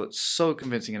 If you're so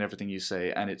convincing in everything you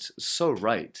say and it's so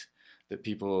right that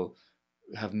people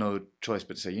have no choice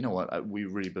but to say, you know what, we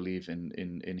really believe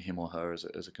in him or her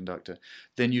as a conductor,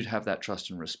 then you'd have that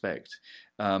trust and respect.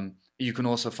 You can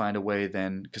also find a way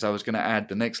then, because I was going to add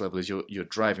the next level is you're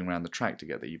driving around the track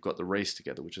together. You've got the race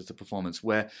together, which is the performance,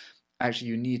 where actually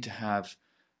you need to have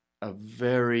a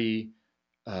very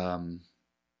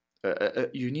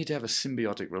you need to have a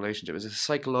symbiotic relationship. It's a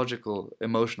psychological,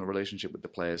 emotional relationship with the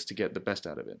players to get the best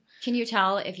out of it. Can you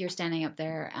tell if you're standing up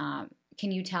there?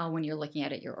 Can you tell when you're looking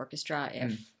at your orchestra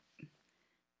if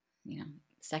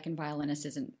second violinist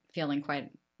isn't feeling quite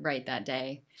right that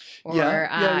day, or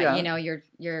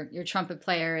your trumpet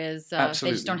player is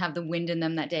they just don't have the wind in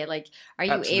them that day? Like, are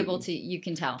you able to? You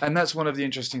can tell. And that's one of the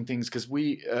interesting things, because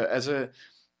we as a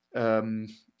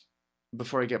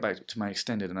before I get back to my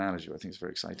extended analogy, I think it's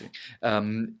very exciting.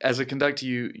 As a conductor,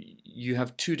 you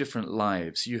have two different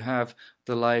lives. You have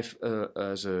the life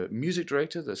as a music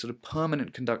director, the sort of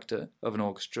permanent conductor of an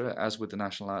orchestra, as with the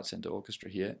National Arts Centre Orchestra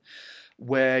here,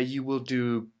 where you will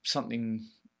do something,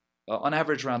 on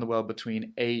average around the world,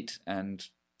 between 8 and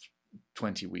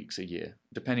 20 weeks a year,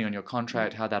 depending on your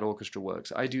contract, how that orchestra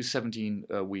works. I do 17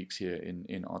 weeks here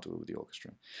in Ottawa with the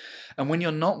orchestra. And when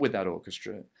you're not with that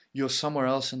orchestra, you're somewhere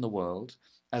else in the world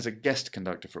as a guest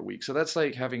conductor for a week. So that's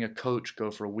like having a coach go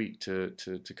for a week to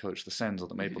coach the Sens or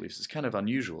the Maple Leafs. It's kind of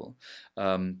unusual,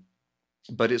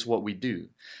 but it's what we do.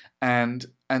 And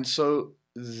so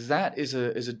that is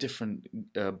a different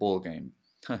ball game.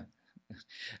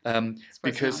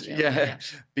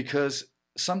 Because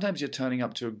sometimes you're turning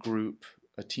up to a group,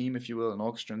 a team, if you will, an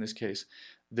orchestra in this case,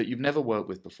 that you've never worked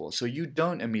with before. So you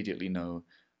don't immediately know,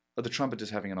 the trumpet is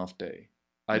having an off day.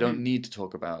 I don't need to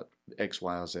talk about X,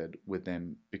 Y, or Z with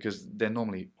them because they're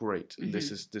normally great.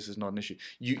 This is not an issue.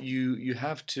 You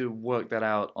have to work that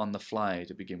out on the fly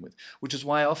to begin with, which is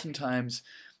why oftentimes,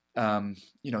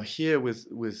 here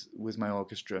with my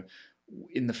orchestra,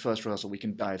 in the first rehearsal, we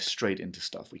can dive straight into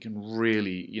stuff. We can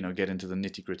really, get into the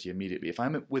nitty-gritty immediately. If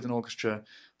I'm with an orchestra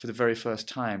for the very first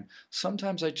time,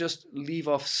 sometimes I just leave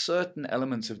off certain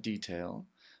elements of detail.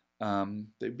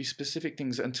 There'd be specific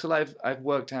things until I've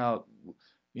worked out,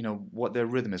 what their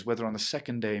rhythm is. Whether on the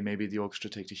second day, maybe the orchestra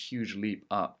takes a huge leap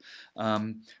up.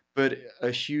 But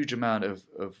a huge amount of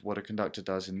what a conductor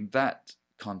does in that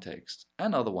context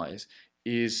and otherwise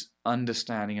is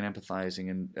understanding and empathizing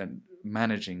and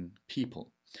managing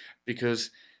people,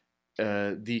 because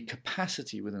the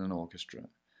capacity within an orchestra,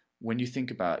 when you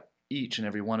think about each and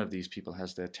every one of these people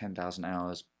has their 10,000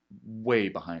 hours way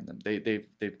behind them.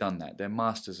 They've done that. They're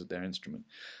masters of their instrument.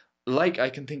 Like I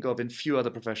can think of in few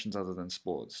other professions other than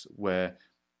sports, where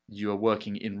you are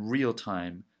working in real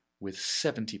time with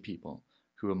 70 people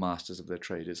who are masters of their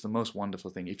trade. It's the most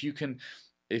wonderful thing. If you can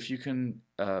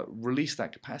release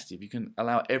that capacity, if you can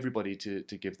allow everybody to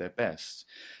give their best,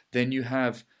 then you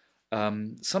have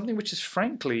something which is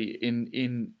frankly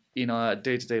in our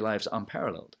day-to-day lives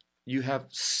unparalleled. You have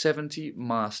 70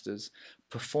 masters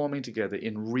performing together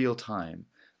in real time,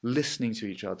 listening to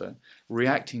each other,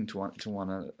 reacting to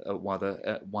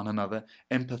one another,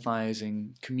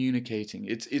 empathizing, communicating.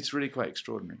 It's really quite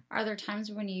extraordinary. Are there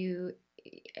times when you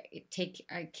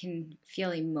I can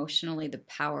feel emotionally the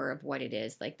power of what it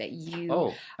is, like that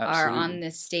you are on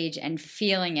this stage and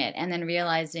feeling it, and then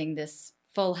realizing this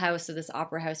full house or this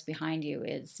opera house behind you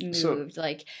is moved? So,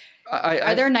 like,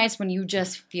 are there nights when you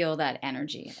just feel that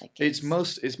energy? Like it's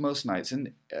most nights,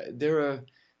 and there are,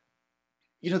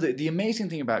 the amazing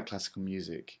thing about classical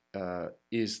music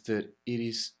is that it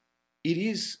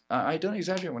is. I don't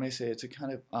exaggerate when I say it's a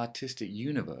kind of artistic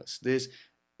universe. There's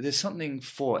something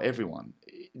for everyone.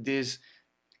 There's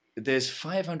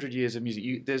 500 years of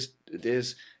music.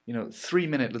 There's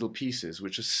 3-minute little pieces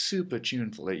which are super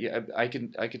tuneful. I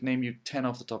could name you 10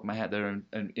 off the top of my head. They're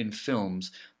in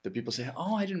films that people say,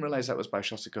 oh, I didn't realize that was by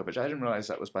Shostakovich. I didn't realize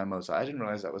that was by Mozart. I didn't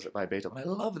realize that was by Beethoven. I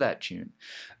love that tune.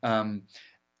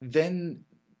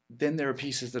 Then there are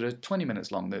pieces that are 20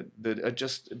 minutes long that are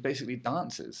just basically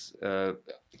dances,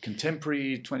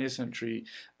 contemporary, 20th century.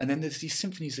 And then there's these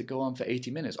symphonies that go on for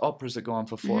 80 minutes, operas that go on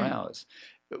for 4 hours.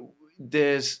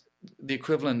 There's the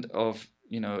equivalent of,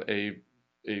 a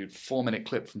 4-minute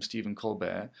clip from Stephen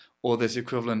Colbert, or there's the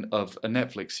equivalent of a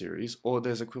Netflix series, or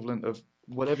there's equivalent of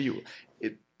whatever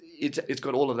it's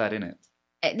got all of that in it.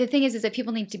 The thing is that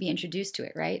people need to be introduced to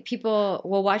it, right? People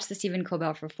will watch the Stephen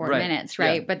Colbert for 4 minutes,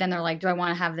 right? Yeah. But then they're like, do I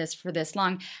want to have this for this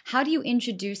long? How do you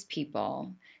introduce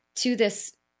people to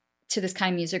this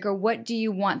kind of music, or what do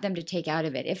you want them to take out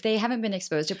of it? If they haven't been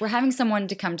exposed, if we're having someone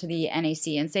to come to the NAC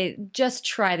and say, just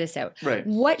try this out, right,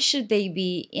 what should they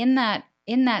be in that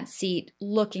seat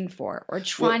looking for, or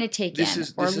trying to take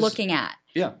looking at?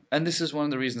 Yeah, and this is one of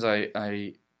the reasons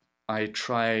I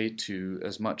try to,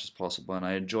 as much as possible, and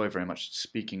I enjoy very much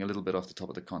speaking a little bit off the top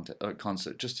of the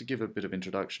concert, just to give a bit of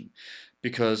introduction.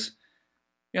 Because,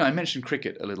 I mentioned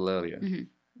cricket a little earlier.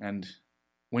 Mm-hmm. And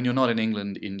when you're not in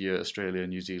England, India, Australia,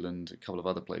 New Zealand, a couple of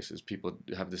other places, people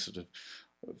have this sort of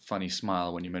funny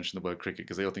smile when you mention the word cricket,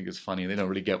 because they all think it's funny and they don't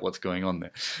really get what's going on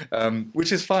there,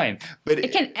 which is fine. But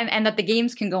it can, and that the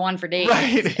games can go on for days,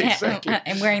 right? Exactly.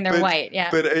 And wearing their white,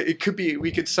 yeah. But it could be,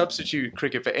 we could substitute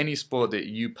cricket for any sport that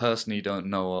you personally don't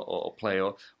know or play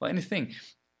or anything.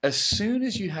 As soon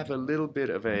as you have a little bit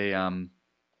of a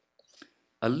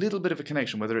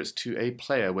connection, whether it's to a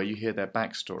player where you hear their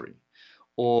backstory,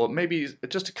 or maybe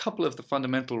just a couple of the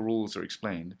fundamental rules are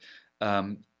explained,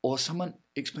 or someone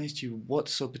explains to you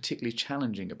what's so particularly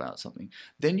challenging about something,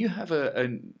 then you have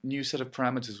a new set of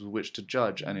parameters with which to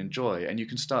judge and enjoy, and you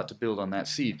can start to build on that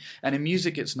seed. And in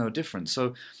music, it's no different.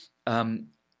 So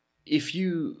if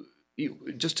you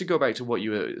just to go back to what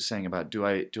you were saying about, do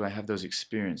I have those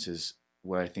experiences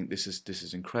where I think this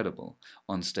is incredible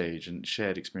on stage, and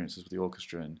shared experiences with the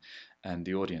orchestra and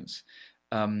the audience.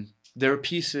 There are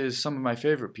pieces, some of my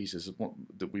favorite pieces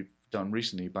that we've done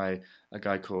recently by a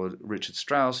guy called Richard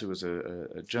Strauss, who was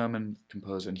a German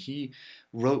composer, and he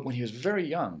wrote when he was very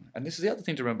young. And this is the other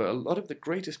thing to remember: a lot of the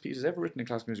greatest pieces ever written in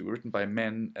classical music were written by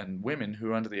men and women who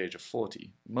were under the age of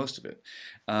 40, most of it.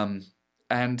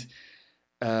 And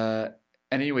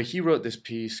anyway, he wrote this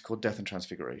piece called Death and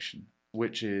Transfiguration,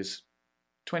 which is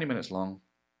 20 minutes long.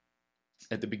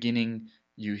 At the beginning,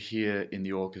 you hear in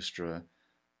the orchestra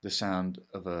the sound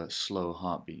of a slow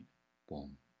heartbeat.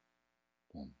 Boom,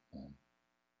 boom, boom,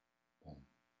 boom,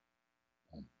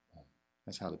 boom, boom.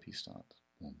 That's how the piece starts.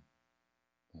 Boom,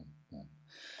 boom, boom.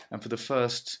 And for the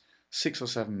first 6 or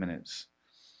 7 minutes,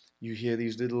 you hear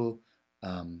these little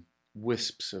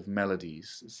wisps of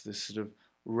melodies. It's this sort of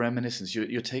reminiscence.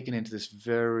 You're taken into this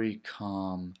very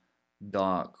calm,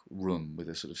 dark room with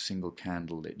a sort of single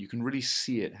candle lit. You can really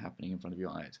see it happening in front of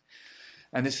your eyes.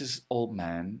 And this is old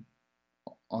man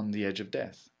on the edge of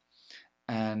death.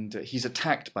 And he's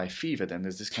attacked by fever. Then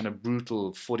there's this kind of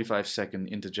brutal 45-second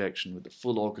interjection with the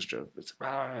full orchestra. It's,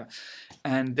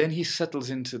 and then he settles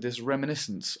into this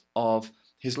reminiscence of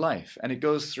his life. And it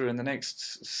goes through, in the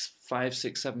next 5,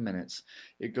 6, 7 minutes,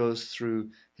 it goes through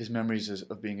his memories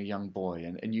of being a young boy.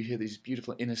 And you hear these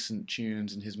beautiful innocent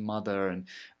tunes and his mother. And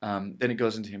then it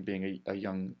goes into him being a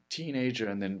young teenager,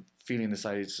 and then feeling this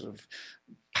sort of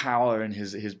power and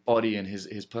his body and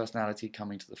his personality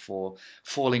coming to the fore,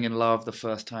 falling in love the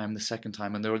first time, the second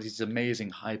time, and there are these amazing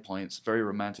high points, very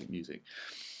romantic music.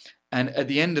 And at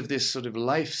the end of this sort of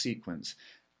life sequence,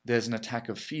 there's an attack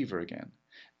of fever again,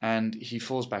 and he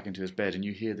falls back into his bed, and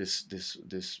you hear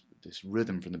this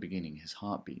rhythm from the beginning, his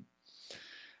heartbeat.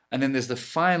 And then there's the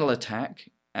final attack,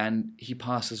 and he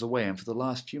passes away. And for the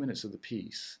last few minutes of the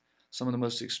piece, some of the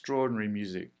most extraordinary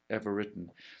music ever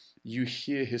written, you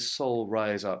hear his soul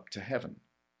rise up to heaven.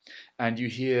 And you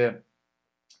hear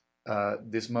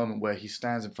this moment where he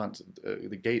stands in front of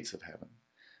the gates of heaven,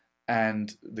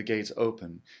 and the gates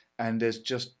open, and there's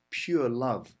just pure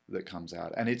love that comes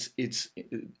out. And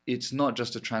it's not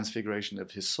just a transfiguration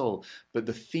of his soul, but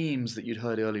the themes that you'd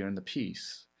heard earlier in the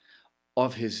piece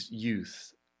of his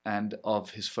youth and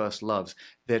of his first loves,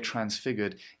 they're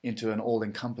transfigured into an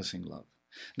all-encompassing love.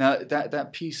 Now,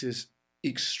 that piece is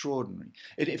extraordinary.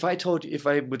 If I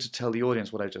were to tell the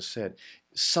audience what I just said,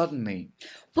 suddenly,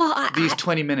 these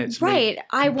 20 minutes right.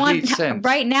 make complete sense.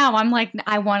 Right now, I'm like,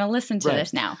 I want to listen to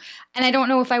this now, and I don't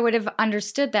know if I would have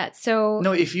understood that. So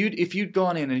no, if you'd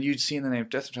gone in and you'd seen the name of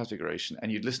Death and Transfiguration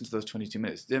and you'd listened to those 22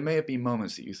 minutes, there may have been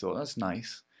moments that you thought that's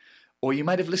nice, or you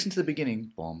might have listened to the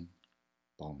beginning, bomb,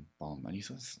 bomb, bomb, and you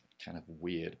thought it's kind of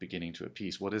weird beginning to a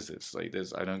piece. What is this? Like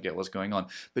this, I don't get what's going on.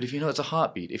 But if you know it's a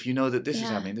heartbeat, if you know that this is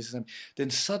happening, then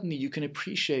suddenly you can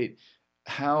appreciate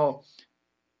how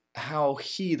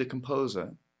he, the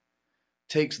composer,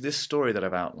 takes this story that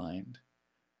I've outlined,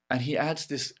 and he adds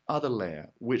this other layer,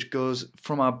 which goes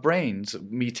from our brains,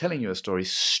 me telling you a story,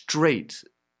 straight,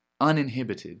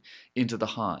 uninhibited, into the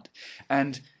heart.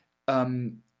 And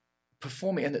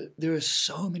performing, and there are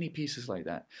so many pieces like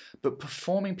that, but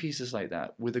performing pieces like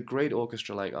that with a great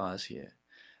orchestra like ours here,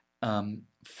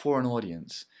 for an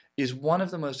audience, is one of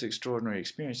the most extraordinary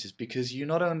experiences, because you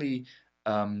not only,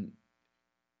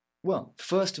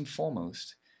 first and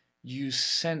foremost, you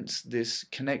sense this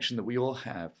connection that we all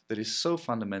have that is so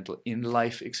fundamental in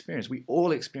life experience. We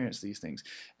all experience these things,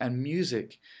 and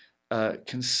music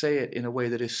can say it in a way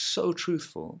that is so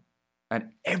truthful,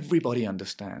 and everybody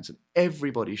understands and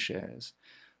everybody shares,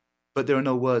 but there are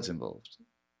no words involved.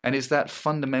 And it's that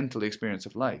fundamental experience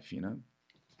of life,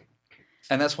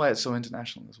 And that's why it's so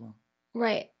international as well.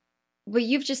 Right. But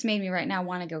you've just made me right now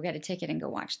want to go get a ticket and go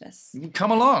watch this.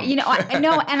 Come along. I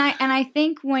know, and I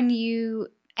think when you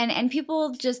and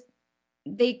people just,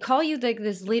 they call you like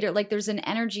this leader, like there's an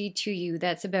energy to you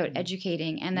that's about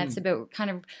educating, and that's about kind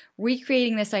of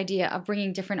recreating this idea of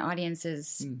bringing different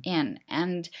audiences in.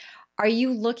 And are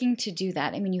you looking to do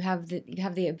that? I mean, you have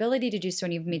the ability to do so,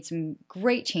 and you've made some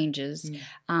great changes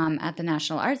at the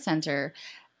National Arts Center.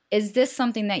 Is this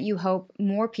something that you hope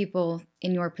more people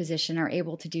in your position are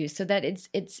able to do, so that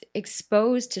it's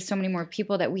exposed to so many more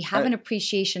people, that we have an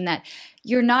appreciation that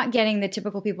you're not getting the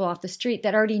typical people off the street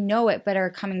that already know it but are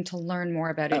coming to learn more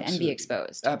about it and be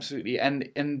exposed? Absolutely. And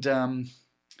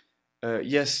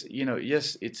yes,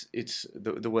 it's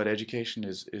the word education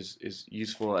is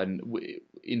useful, and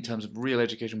in terms of real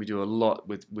education, we do a lot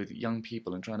with young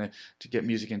people and trying to get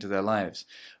music into their lives.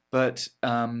 But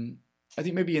I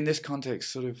think maybe in this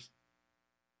context, sort of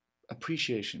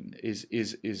appreciation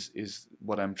is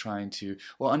what I'm trying to,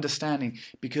 or understanding,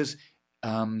 because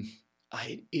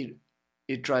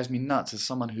it drives me nuts as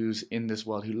someone who's in this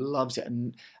world, who loves it,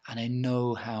 and I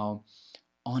know how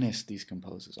honest these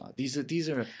composers are. These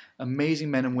are amazing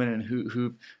men and women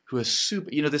who are super.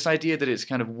 This idea that it's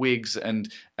kind of wigs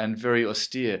and very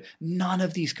austere. None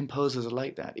of these composers are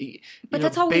like that. But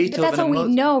that's all we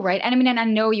know, right? And I mean, and I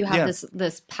know you have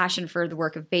this passion for the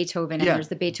work of Beethoven, and there's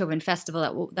the Beethoven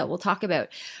Festival that we'll talk about.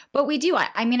 But we do.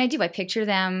 I mean, I do. I picture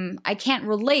them. I can't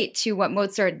relate to what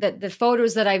Mozart. The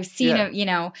photos that I've seen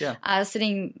of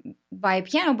sitting by a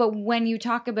piano. But when you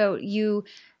talk about you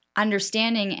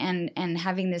understanding and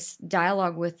having this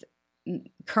dialogue with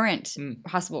current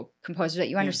possible composers, that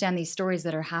you understand these stories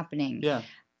that are happening,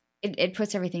 it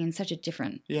puts everything in such a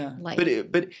different light.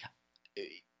 But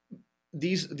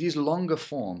these longer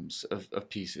forms of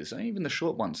pieces, and even the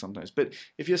short ones sometimes, but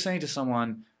if you're saying to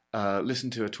someone, listen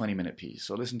to a 20-minute piece,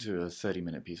 or listen to a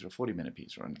 30-minute piece, or a 40-minute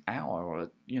piece, or an hour, or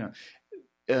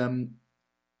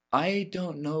I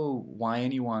don't know why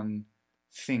anyone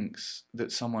thinks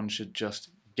that someone should just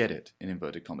get it, in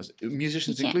inverted commas,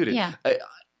 musicians included.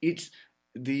 It's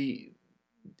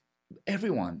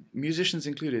everyone, musicians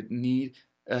included, need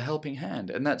a helping hand,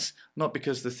 and that's not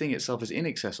because the thing itself is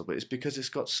inaccessible. It's because it's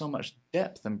got so much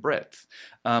depth and breadth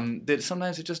that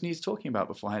sometimes it just needs talking about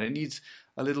beforehand. It needs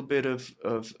a little bit of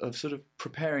sort of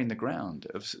preparing the ground,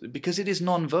 because it is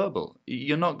non-verbal.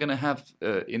 You're not going to have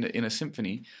in a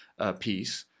symphony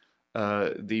piece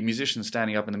the musician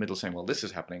standing up in the middle saying, well, this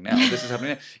is happening now, this is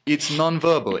happening now. It's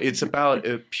nonverbal. It's about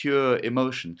a pure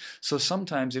emotion. So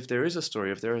sometimes if there is a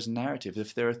story, if there is a narrative,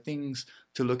 if there are things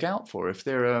to look out for, if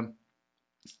there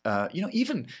are,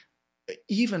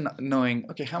 even knowing,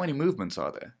 okay, how many movements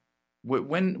are there?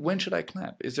 When should I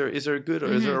clap? Is there a good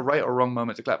or is there a right or wrong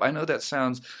moment to clap? I know that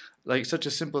sounds like such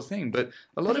a simple thing, but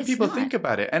a lot of people think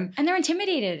about it. And they're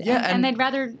intimidated. Yeah, and they'd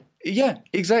rather... Yeah,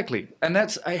 exactly. And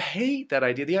I hate that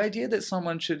idea. The idea that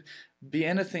someone should be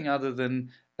anything other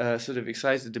than sort of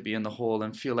excited to be in the hall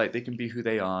and feel like they can be who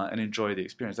they are and enjoy the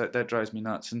experience. That drives me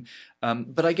nuts. And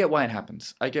but I get why it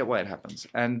happens.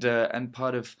 And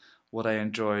part of what I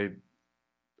enjoy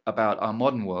about our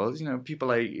modern world, people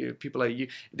like you,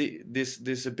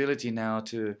 this ability now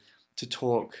to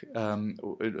talk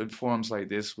at forums like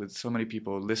this with so many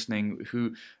people listening,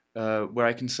 who where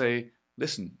I can say,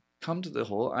 listen, come to the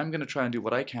hall. I'm going to try and do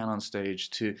what I can on stage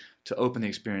to open the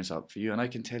experience up for you. And I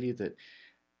can tell you that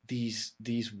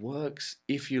these works,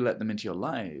 if you let them into your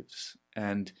lives,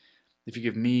 and if you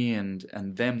give me and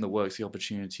them, the works, the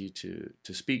opportunity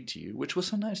to speak to you, which will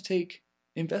sometimes take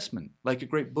investment, like a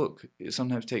great book, it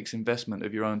sometimes takes investment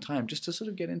of your own time just to sort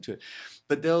of get into it.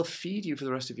 But they'll feed you for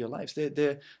the rest of your lives.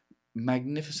 They're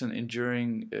magnificent,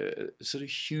 enduring, sort of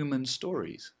human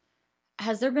stories.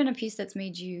 Has there been a piece that's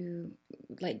made you,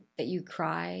 like, that you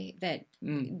cry, that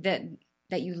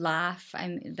you laugh,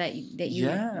 that you...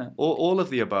 Yeah, all of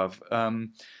the above. I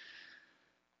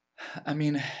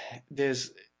mean,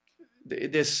 there's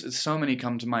so many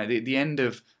come to mind. The end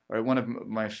of, or one of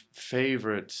my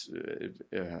favorite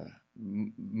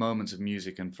moments of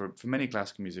music, and for many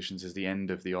classical musicians, is the end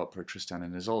of the opera Tristan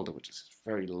and Isolde, which is a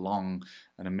very long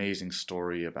and amazing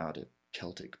story about a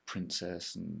Celtic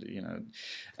princess, and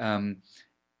and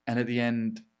at the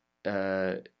end,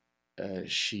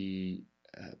 she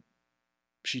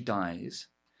dies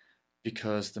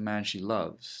because the man she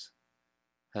loves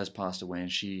has passed away,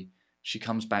 and she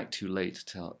comes back too late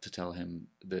to tell him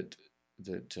that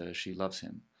she loves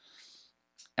him.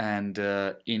 And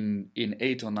in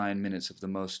 8 or 9 minutes of the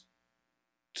most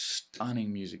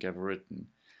stunning music ever written,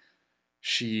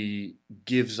 she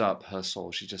gives up her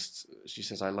soul. She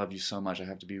says, I love you so much. I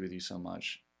have to be with you so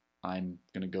much. I'm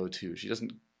going to go too. She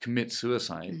doesn't commit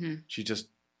suicide. Mm-hmm.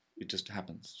 It just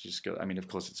happens. She just goes. I mean, of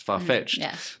course, it's far-fetched.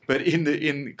 Yeah. But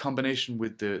in combination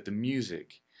with the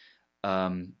music,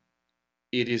 it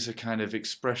is a kind of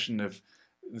expression of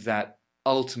that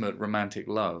ultimate romantic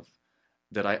love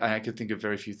that I could think of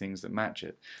very few things that match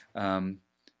it.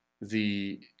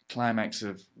 The climax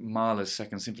of Mahler's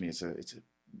Second Symphony, it's a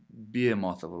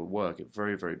behemoth of a work, a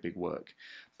very, very big work.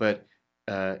 But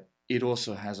it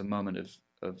also has a moment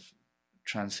of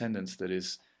transcendence that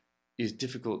is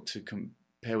difficult to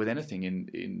compare with anything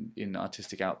in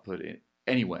artistic output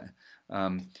anywhere.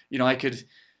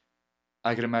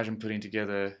 I could imagine putting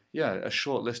together, a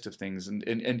short list of things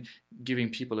and giving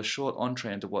people a short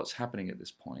entree into what's happening at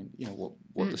this point,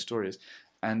 what the story is,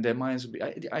 and their minds would be.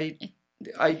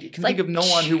 I can think of no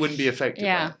one who wouldn't be affected.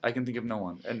 Yeah. By it. I can think of no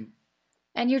one.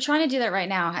 And you're trying to do that right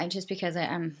now, just because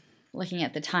I'm looking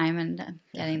at the time and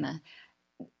getting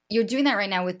you're doing that right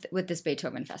now with this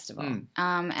Beethoven Festival.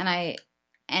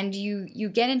 And you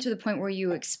get into the point where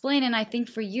you explain, and I think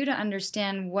for you to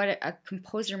understand what a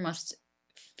composer must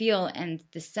feel and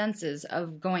the senses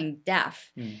of going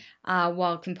deaf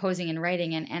while composing and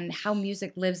writing, and how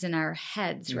music lives in our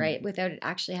heads, right, without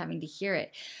actually having to hear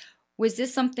it. Was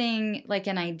this something like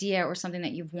an idea or something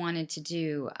that you've wanted to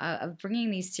do, of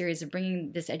bringing these series, of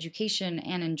bringing this education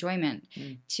and enjoyment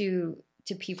to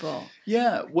people?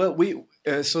 Yeah, well,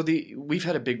 we've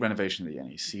had a big renovation of the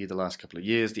NEC the last couple of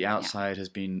years. The outside has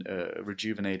been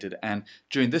rejuvenated, and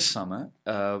during this summer,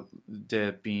 there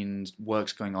have been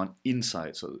works going on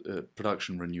inside, so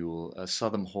production renewal.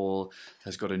 Southern Hall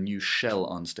has got a new shell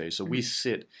on stage, so we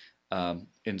sit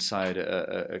inside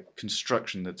a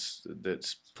construction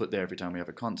that's put there every time we have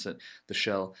a concert, the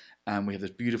shell, and we have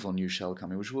this beautiful new shell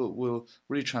coming, which will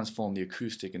really transform the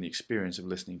acoustic and the experience of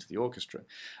listening to the orchestra.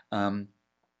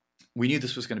 We knew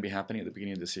this was going to be happening at the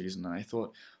beginning of the season, and I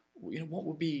thought, what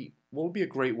would be a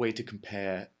great way to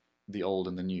compare the old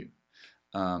and the new?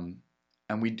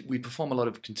 And we perform a lot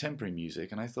of contemporary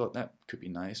music, and I thought that could be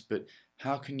nice, but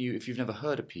how can you, if you've never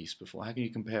heard a piece before, how can you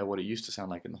compare what it used to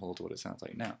sound like in the hall to what it sounds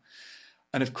like now?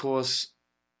 And of course,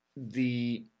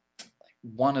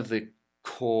 one of the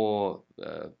core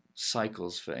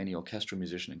cycles for any orchestral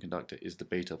musician and conductor is the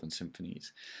Beethoven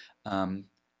symphonies. And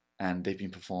they've been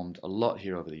performed a lot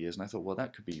here over the years, and I thought, well,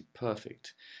 that could be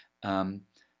perfect.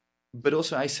 But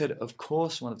also I said, of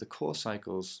course, one of the core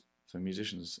cycles for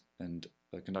musicians and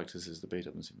conductors is the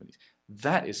Beethoven symphonies.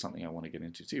 that is something I want to get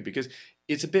into too, because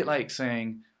it's a bit like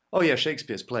saying, oh yeah,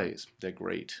 Shakespeare's plays, they're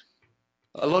great.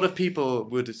 A lot of people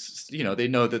would, they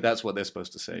know that that's what they're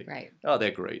supposed to say. Right. Oh,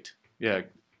 they're great. Yeah.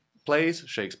 Plays,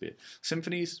 Shakespeare.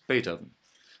 Symphonies, Beethoven.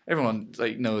 Everyone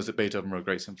knows that Beethoven wrote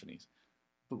great symphonies.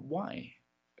 But why?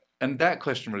 And that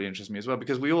question really interests me as well,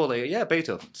 because we all yeah,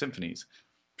 Beethoven, symphonies,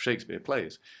 Shakespeare,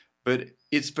 plays. But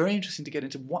it's very interesting to get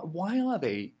into why are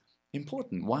they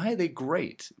important? Why are they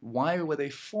great? Why were they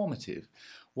formative?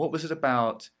 What was it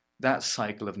about that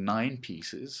cycle of 9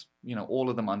 pieces, all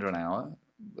of them under an hour,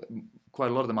 quite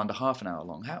a lot of them under half an hour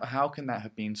long? How can that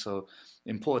have been so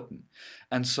important?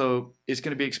 And so it's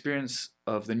going to be experience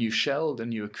of the new shell, the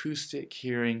new acoustic,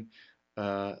 hearing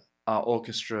our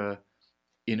orchestra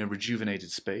in a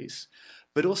rejuvenated space,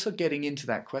 but also getting into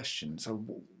that question. So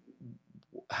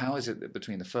how is it that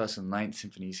between the first and ninth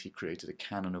symphonies he created a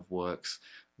canon of works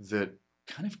that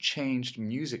kind of changed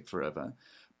music forever,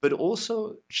 but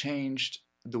also changed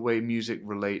the way music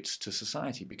relates to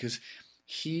society? Because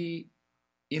he,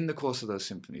 in the course of those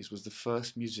symphonies, was the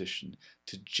first musician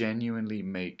to genuinely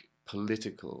make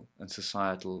political and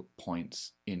societal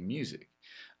points in music.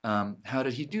 How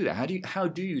did he do that? How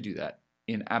do you do that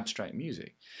in abstract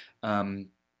music?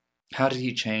 How did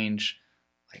he change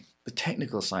the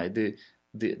technical side,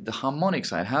 the harmonic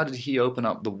side? How did he open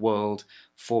up the world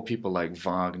for people like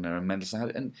Wagner and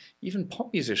Mendelssohn and even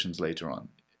pop musicians later on?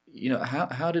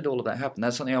 How did all of that happen?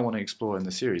 That's something I want to explore in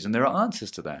the series, and there are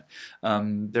answers to that.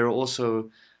 There are also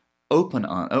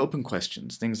open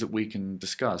questions, things that we can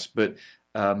discuss. But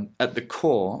at the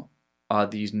core are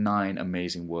these 9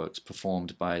 amazing works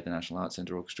performed by the National Arts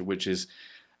Centre Orchestra, which is,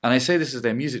 and I say this as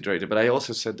their music director, but I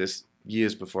also said this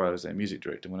years before I was their music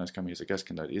director when I was coming as a guest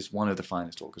conductor, is one of the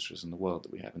finest orchestras in the world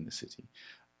that we have in the city,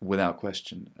 without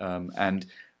question. And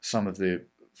some of the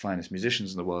finest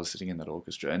musicians in the world are sitting in that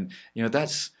orchestra. And,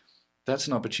 that's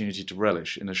an opportunity to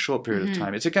relish in a short period of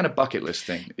time. It's a kind of bucket list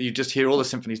thing. You just hear all the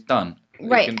symphonies done.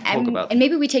 Right. You can talk about them. And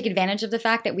maybe we take advantage of the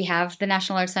fact that we have the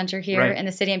National Arts Centre here Right. in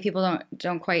the city, and people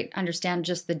don't quite understand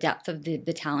just the depth of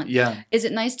the talent. Yeah. Is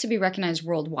it nice to be recognized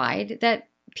worldwide, that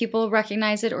people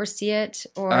recognize it or see it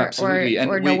or Absolutely.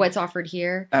 or know what's offered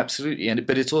here? Absolutely,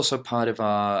 but it's also part of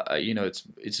our,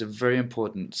 it's a very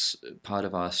important part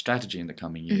of our strategy in the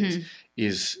coming years.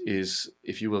 Is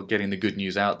if you will, getting the good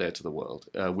news out there to the world.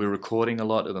 We're recording a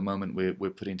lot at the moment.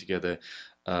 We're putting together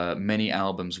many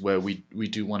albums where we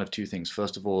do one of 2 things.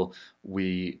 First of all,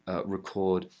 we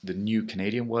record the new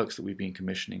Canadian works that we've been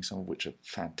commissioning, some of which are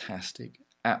fantastic.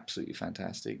 Absolutely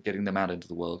fantastic, getting them out into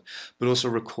the world, but also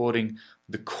recording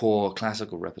the core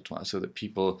classical repertoire so that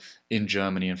people in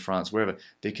Germany and France, wherever,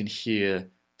 they can hear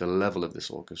the level of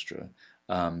this orchestra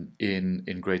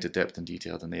in greater depth and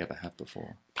detail than they ever have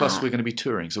before. Plus, we're going to be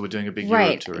touring, so we're doing a big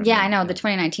Europe tour. Yeah, I know. The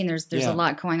 2019, there's a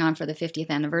lot going on for the 50th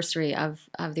anniversary of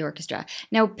the orchestra.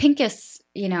 Now, Pincus,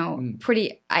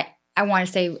 pretty, I want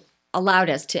to say, allowed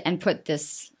us to and put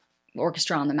this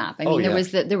orchestra on the map. I mean, there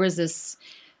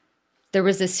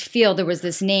was this field, there was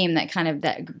this name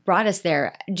that brought us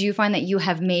there. Do you find that you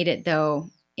have made it, though,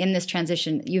 in this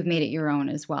transition, you've made it your own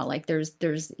as well? Like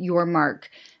there's your mark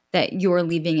that you're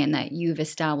leaving and that you've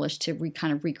established to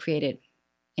kind of recreate it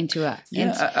into a,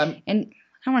 and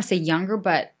I don't want to say younger,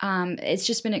 but it's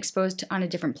just been exposed on a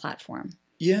different platform.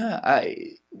 Yeah,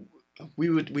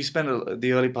 we spent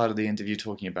the early part of the interview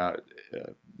talking about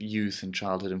youth and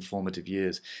childhood and formative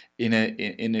years. In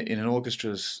an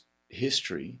orchestra's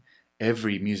history,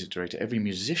 every music director, every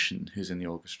musician who's in the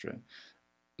orchestra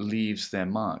leaves their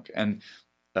mark. And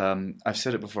I've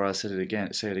said it before, I'll say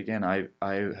it again. I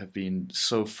have been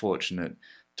so fortunate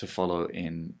to follow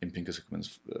in Pinchas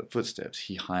Zukerman's footsteps.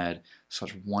 He hired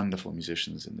such wonderful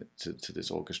musicians to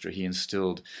this orchestra. He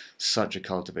instilled such a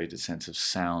cultivated sense of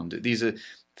sound. These are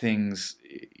things,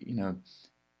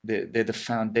 they're the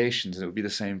foundations, and it would be the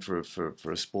same for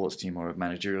a sports team or a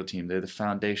managerial team. They're the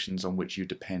foundations on which you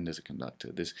depend as a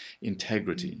conductor, this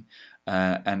integrity.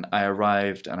 And I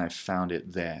arrived and I found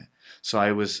it there. So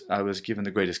I was given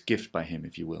the greatest gift by him,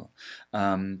 if you will.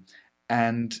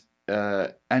 And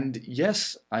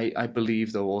yes, I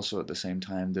believe, though, also at the same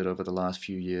time that over the last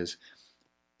few years,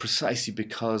 precisely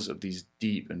because of these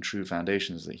deep and true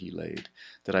foundations that he laid,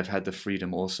 that I've had the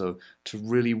freedom also to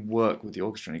really work with the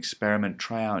orchestra and experiment,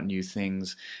 try out new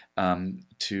things,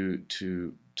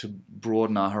 to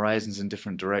broaden our horizons in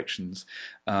different directions,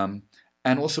 and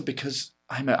also because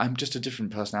I'm just a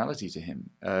different personality to him.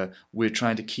 We're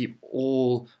trying to keep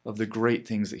all of the great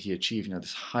things that he achieved,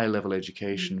 this high-level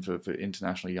education for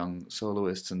international young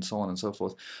soloists and so on and so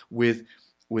forth, with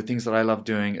things that I love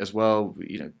doing as well,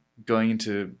 going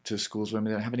into schools where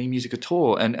they don't have any music at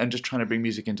all, and just trying to bring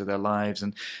music into their lives.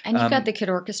 And you've got the Kid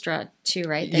Orchestra too,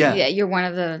 right? Yeah. You're one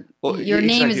of the, your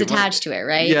name is attached to it,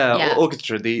 right? Yeah.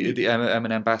 Orchestra, I'm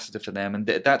an ambassador for them, and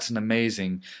that's an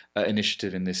amazing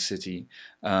initiative in this city.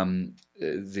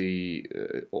 The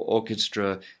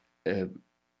orchestra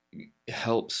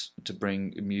helps to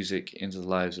bring music into the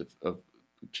lives of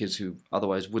kids who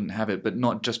otherwise wouldn't have it, but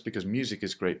not just because music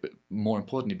is great, but more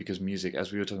importantly because music,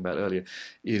 as we were talking about earlier,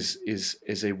 is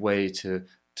a way to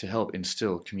help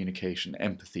instill communication,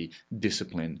 empathy,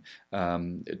 discipline,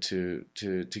 to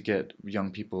get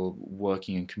young people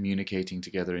working and communicating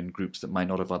together in groups that might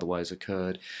not have otherwise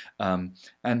occurred,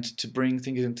 and to bring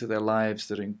things into their lives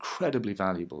that are incredibly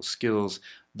valuable, skills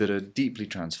that are deeply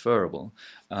transferable.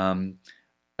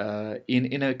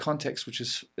 In a context which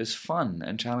is fun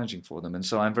and challenging for them, and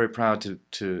so I'm very proud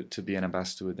to be an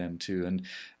ambassador with them too.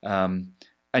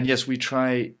 And yes, we're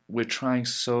trying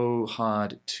so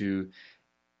hard to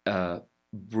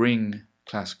bring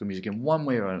classical music in one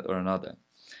way or another.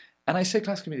 And I say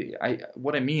classical music,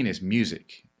 what I mean is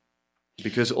music,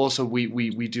 because also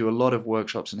we do a lot of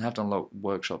workshops and have done a lot of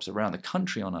workshops around the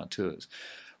country on our tours,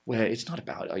 where it's not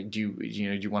about do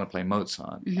you want to play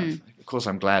Mozart? Mm-hmm. Of course,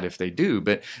 I'm glad if they do,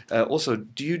 but also,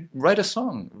 do you write a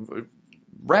song,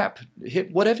 rap,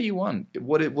 hit whatever you want?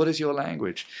 What is your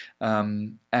language?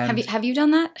 And have you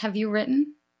done that? Have you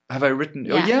written? Have I written?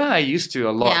 Yeah. Oh yeah, I used to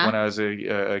a lot when I was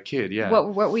a kid. Yeah.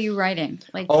 What were you writing?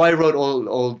 Like, I wrote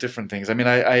all different things. I mean,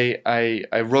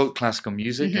 I wrote classical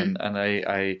music, mm-hmm. and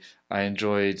I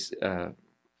enjoyed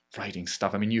writing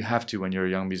stuff. I mean, you have to, when you're a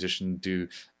young musician, do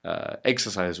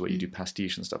exercise where you do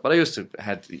pastiche and stuff. But I also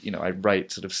had, I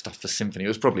write sort of stuff for symphony. It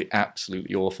was probably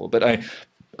absolutely awful, but I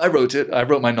wrote it. I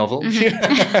wrote my novel.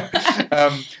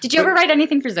 Mm-hmm. Did you ever write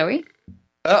anything for Zoe?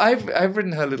 I've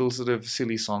written her little sort of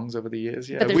silly songs over the years.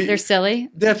 Yeah, but they're silly.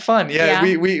 They're fun. Yeah,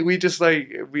 we just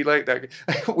we like that.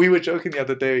 We were joking the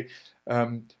other day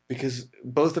because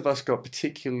both of us got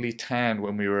particularly tanned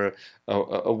when we were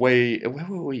away. Where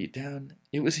were we? Down.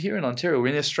 It was here in Ontario. We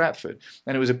were near Stratford,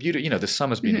 and it was a beautiful. The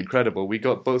summer's been mm-hmm. incredible. We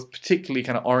got both particularly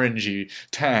kind of orangey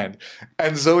tan,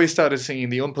 and Zoe started singing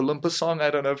the Oompa Loompa song.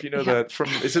 I don't know if you know that from.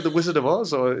 Is it the Wizard of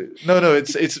Oz or no?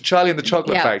 It's Charlie and the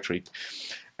Chocolate Factory.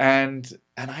 And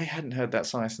I hadn't heard that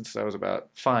song since I was about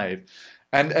 5,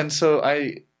 and so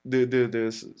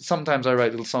sometimes I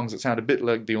write little songs that sound a bit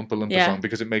like the Oompa Loompa song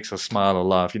because it makes us smile or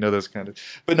laugh, those kind of.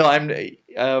 But no,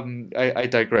 I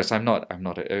digress. I'm not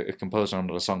a composer. I'm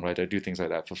not a songwriter. I do things like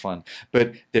that for fun.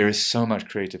 But there is so much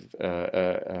creative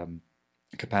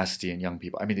capacity in young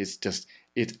people. I mean, it's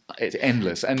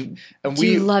endless. And do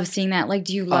you love seeing that? Like,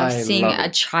 do you love seeing a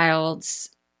child's?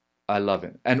 I love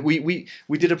it. And we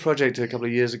did a project a couple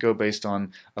of years ago based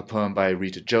on a poem by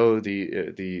Rita Jo,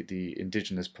 the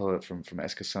indigenous poet from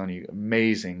Eskasoni,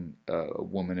 amazing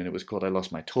woman, and it was called I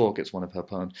Lost My Talk. It's one of her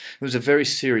poems. It was a very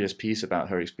serious piece about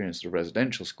her experience at a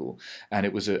residential school, and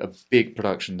it was a big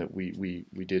production that we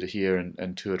did here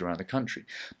and toured around the country.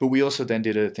 But we also then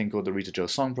did a thing called the Rita Jo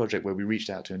Song Project, where we reached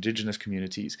out to indigenous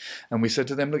communities, and we said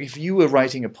to them, look, if you were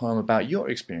writing a poem about your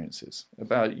experiences,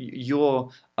 about your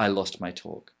I Lost My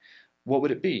Talk, what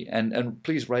would it be? And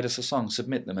please write us a song,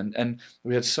 submit them. And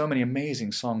we had so many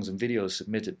amazing songs and videos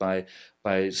submitted by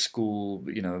school,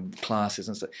 classes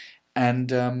and stuff. And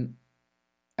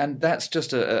that's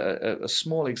just a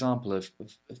small example of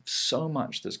so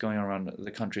much that's going on around the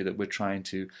country that we're trying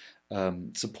to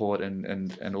support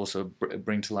and also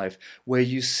bring to life, where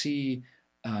you see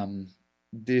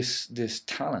this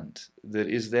talent that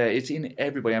is there. It's in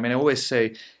everybody. I mean, I always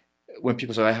say, when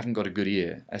people say, I haven't got a good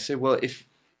ear, I say, well, if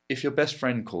your best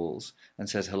friend calls and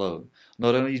says hello,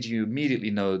 not only do you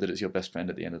immediately know that it's your best friend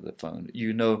at the end of the phone,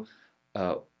 you know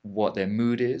what their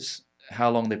mood is, how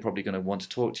long they're probably going to want to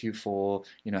talk to you for,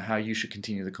 how you should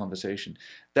continue the conversation.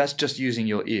 That's just using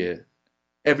your ear.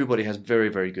 Everybody has very,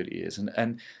 very good ears,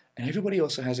 and everybody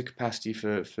also has a capacity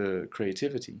for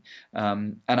creativity.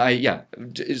 I'm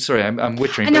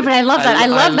wittering. I know, but I love that. I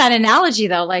love that analogy,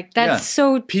 though. Like, that's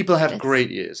so. People have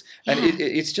great ears, and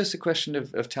it's just a question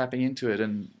of tapping into it,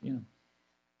 and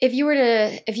If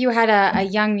you had a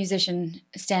young musician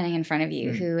standing in front of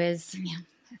you who is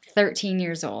 13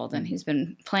 years old and who's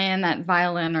been playing that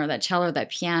violin or that cello or that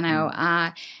piano,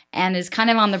 and is kind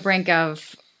of on the brink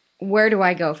of, where do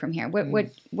I go from here?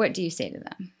 What do you say to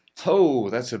them? Oh,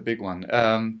 that's a big one.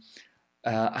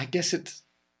 I guess the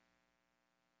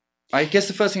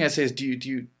first thing I'd say is, do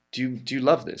you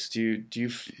love this? Do you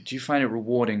find it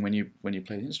rewarding when you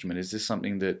play the instrument? Is this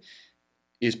something that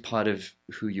is part of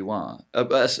who you are.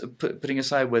 Putting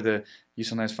aside whether you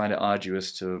sometimes find it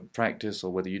arduous to practice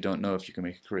or whether you don't know if you can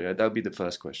make a career, that would be the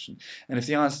first question. And if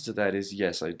the answer to that is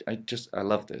yes, I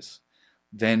love this,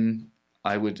 then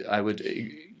I would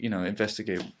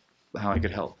investigate how I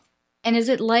could help. And is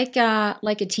it like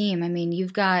a team? I mean,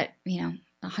 you've got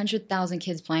 100,000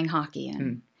 kids playing hockey,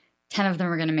 and 10 of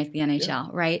them are going to make the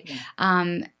NHL, right?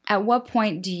 Yeah. At what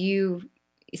point do you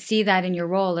see that in your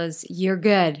role as you're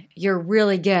good, you're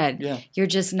really good, you're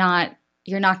just not,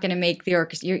 you're not going to make the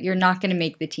orchestra, you're not going to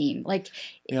make the team? Like,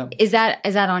 is that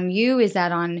on you? Is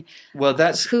that on? Well,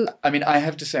 that's who. I mean, I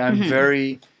have to say, I'm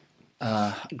very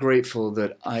grateful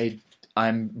that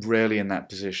I'm rarely in that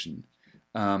position,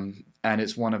 and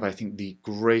it's one of, I think, the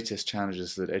greatest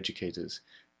challenges that educators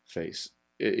face.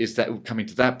 Is that coming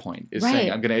to that point? Is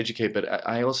saying I'm going to educate, but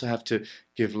I also have to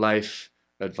give life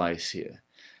advice here.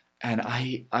 And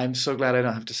I'm so glad I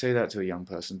don't have to say that to a young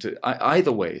person.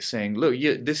 Either way, saying, look,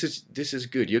 this is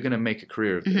good. You're going to make a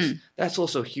career of this. That's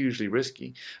also hugely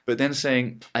risky. But then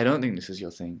saying, I don't think this is your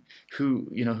thing. Who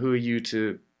are you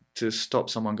to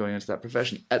stop someone going into that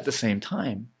profession? At the same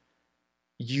time,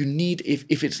 you need,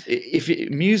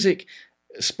 music,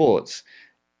 sports,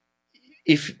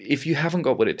 if you haven't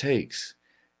got what it takes,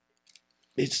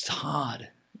 it's hard.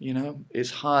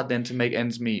 It's hard then to make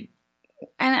ends meet.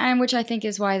 And which I think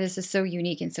is why this is so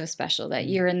unique and so special, that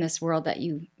you're in this world, that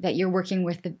you're working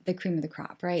with the cream of the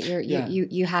crop, right?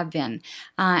 You have been,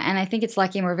 and I think it's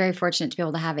lucky, and we're very fortunate to be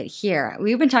able to have it here.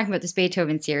 We've been talking about this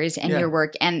Beethoven series and your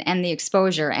work and the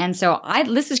exposure, and so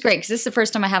this is great because this is the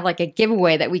first time I have like a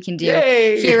giveaway that we can do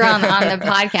here on the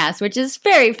podcast, which is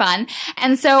very fun.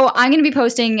 And so I'm going to be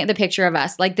posting the picture of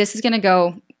us. Like, this is going to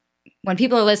go. When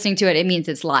people are listening to it, it means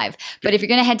it's live. But if you're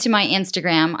going to head to my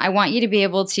Instagram, I want you to be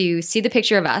able to see the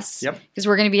picture of us. Because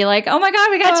we're going to be like, oh my God,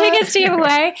 we got tickets to give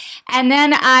away. And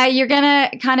then you're going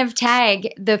to kind of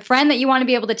tag the friend that you want to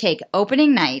be able to take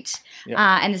opening night.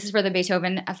 And this is for the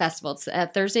Beethoven Festival.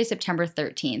 It's Thursday, September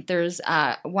 13th. There's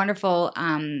wonderful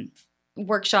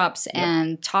workshops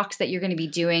and talks that you're going to be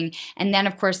doing. And then,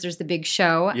 of course, there's the big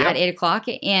show at 8 o'clock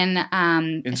in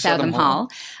Southam Hall.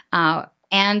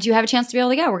 And you have a chance to be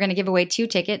able to go. We're going to give away 2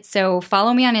 tickets. So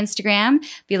follow me on Instagram.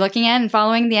 Be looking at and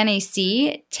following the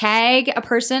NAC. Tag a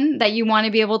person that you want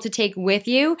to be able to take with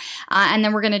you. And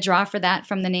then we're going to draw for that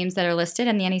from the names that are listed.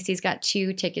 And the NAC's got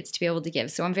 2 tickets to be able to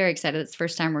give. So I'm very excited. It's the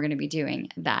first time we're going to be doing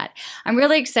that. I'm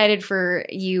really excited for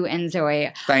you and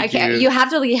Zoe. Thank you. You have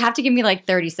to give me like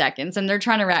 30 seconds. And they're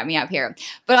trying to wrap me up here.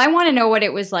 But I want to know what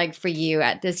it was like for you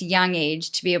at this young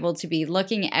age to be able to be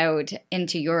looking out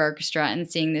into your orchestra and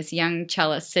seeing this young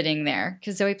cellist sitting there,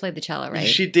 because Zoe played the cello, right?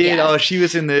 She did. Yeah. Oh, she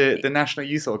was in the National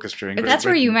Youth Orchestra in Great That's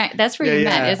Britain. Where you met. That's where you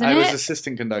met, isn't it? I was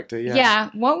assistant conductor. Yeah. Yeah.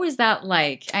 What was that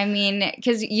like? I mean,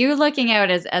 because you're looking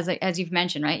out as you've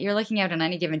mentioned, right? You're looking out on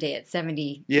any given day at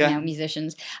 70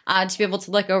 musicians to be able to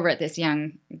look over at this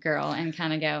young girl and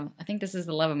kind of go, I think this is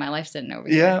the love of my life sitting over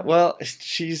here. Yeah. Well,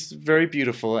 she's very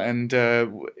beautiful, and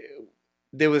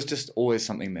there was just always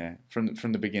something there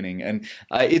from the beginning. And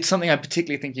it's something I'm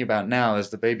particularly thinking about now as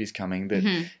the baby's coming,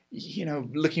 that,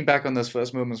 looking back on those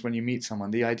first moments when you meet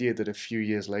someone, the idea that a few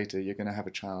years later you're going to have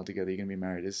a child together, you're going to be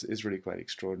married is really quite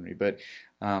extraordinary. But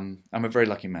I'm a very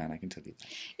lucky man, I can tell you that.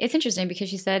 It's interesting because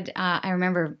she said, I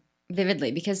remember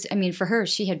vividly, because, I mean, for her,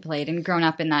 she had played and grown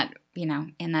up in that,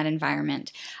 in that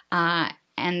environment.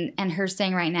 And her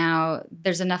saying right now,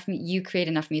 there's enough. You create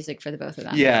enough music for the both of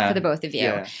them, for the both of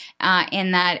you.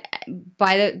 And that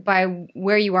by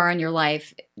where you are in your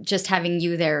life, just having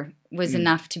you there was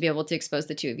enough to be able to expose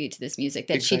the 2 of you to this music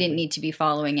that she didn't need to be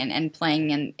following and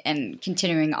playing and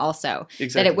continuing also.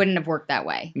 That it wouldn't have worked that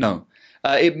way. No,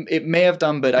 it may have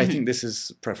done, but I think this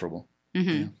is preferable.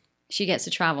 Yeah. She gets to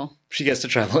travel.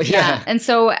 Yeah. And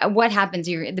so what happens?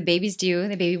 The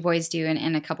baby boy's due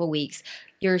in a couple weeks.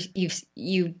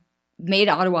 You've made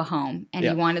Ottawa home, and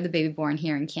you wanted the baby born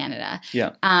here in Canada.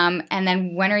 Yeah. And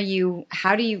then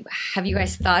have you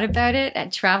guys thought about it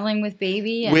at traveling with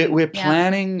baby? We're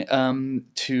planning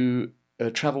to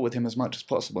travel with him as much as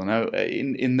possible. Now,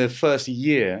 in the first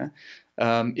year,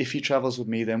 if he travels with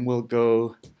me, then we'll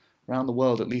go around the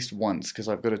world at least once, because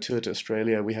I've got a tour to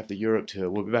Australia. We have the Europe tour.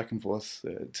 We'll be back and forth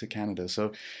to Canada.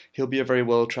 So he'll be a very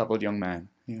well-traveled young man.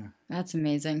 Yeah. That's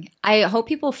amazing. I hope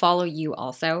people follow you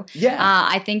also. Yeah.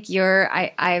 I think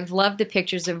I've loved the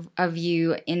pictures of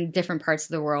you in different parts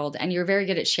of the world, and you're very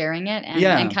good at sharing it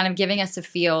and kind of giving us a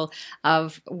feel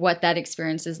of what that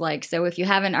experience is like. So if you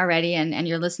haven't already and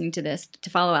you're listening to this, to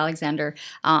follow Alexander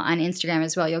on Instagram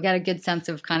as well, you'll get a good sense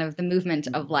of kind of the movement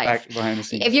of life. Back behind the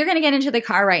scenes. If you're going to get into the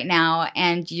car right now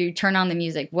and you turn on the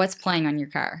music, what's playing on your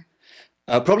car?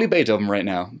 Probably Beethoven right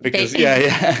now because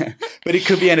yeah, but it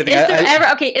could be anything.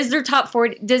 Is there top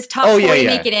 40? Does top 40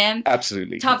 make it in?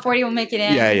 Absolutely. Top 40 will make it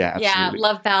in. Yeah, absolutely. Yeah,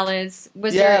 love ballads.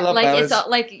 Love ballads. It's all,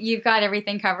 like you've got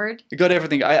everything covered. You got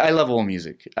everything. I love all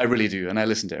music. I really do, and I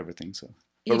listen to everything. So,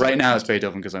 but right now it's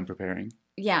Beethoven because I'm preparing.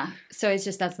 Yeah, so it's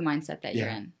just that's the mindset that you're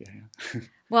in. Yeah.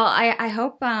 Well, I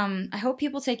hope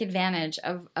people take advantage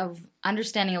of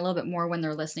understanding a little bit more when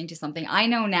they're listening to something. I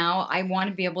know now I want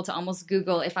to be able to almost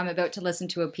Google if I'm about to listen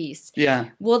to a piece.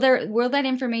 Yeah. Will that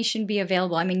information be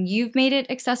available? I mean, you've made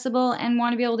it accessible and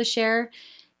want to be able to share.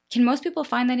 Can most people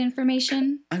find that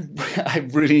information? I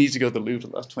really need to go to the loo for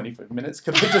the last 25 minutes.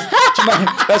 Could I just, do you mind?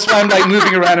 That's why I'm like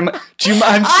moving around. Do you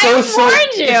mind? I'm so sorry.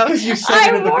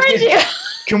 I warned you.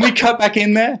 Can we cut back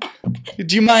in there?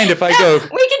 Do you mind if I go?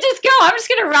 We can just go. I'm just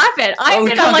going to wrap it. I'm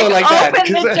going to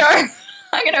open the door.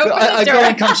 I'm going to open the door. I go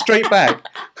and come straight back.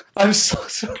 I'm so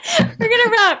sorry. We're going to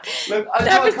wrap. Look, I'm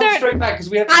going to come straight back because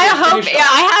we have to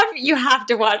you have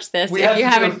to watch this. We have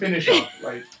to do a finish off.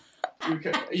 Like,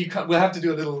 we'll have to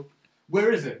do a little.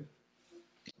 Where is it?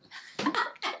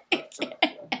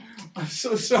 I'm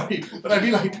so sorry, but I'd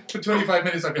be like, for 25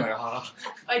 minutes, I'd be like, ah.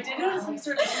 I did notice some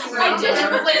sort of. I did.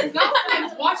 I was like, it's not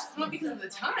because watch. It's not because of the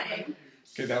time.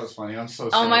 Okay, that was funny. I'm so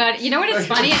sorry. Oh my god! You know what is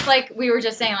funny? It's like we were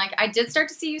just saying. Like I did start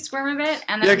to see you squirm a bit,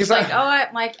 and then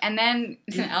and then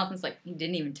Alton's like, he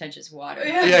didn't even touch his water.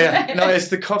 Yeah. No, it's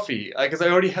the coffee because I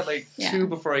already had like 2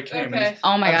 before I came. Okay.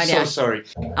 Oh my god! I'm so sorry.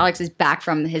 Alex is back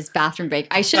from his bathroom break.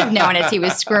 I should have known as he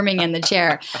was squirming in the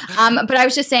chair. But I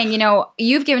was just saying,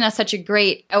 you've given us such a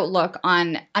great outlook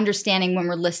on understanding when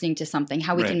we're listening to something,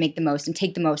 how we can make the most and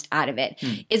take the most out of it.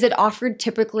 Is it offered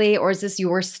typically, or is this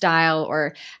your style,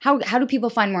 or how do people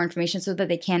find more information so that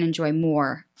they can enjoy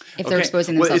more if they're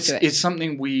exposing themselves to it? It's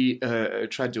something we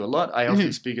try to do a lot. I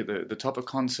often speak at the top of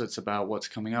concerts about what's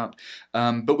coming up.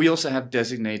 But we also have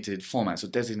designated formats or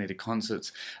designated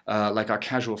concerts, like our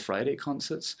Casual Friday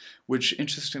concerts, which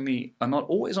interestingly are not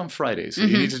always on Fridays. So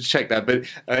you need to check that. But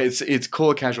it's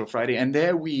called Casual Friday. And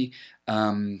there we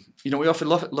offer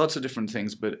lots of different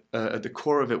things, but at the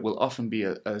core of it will often be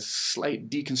a slight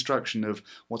deconstruction of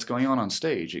what's going on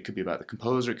stage. It could be about the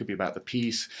composer, it could be about the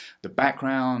piece, the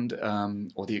background,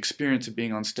 or the experience of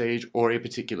being on stage, or a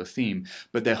particular theme.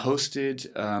 But they're hosted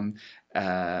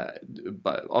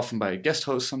often by a guest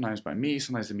host, sometimes by me,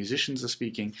 sometimes the musicians are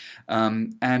speaking.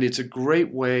 And it's a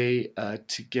great way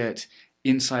to get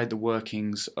inside the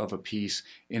workings of a piece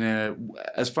in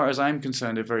as far as I'm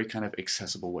concerned, a very kind of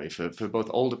accessible way for both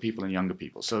older people and younger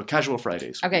people. So Casual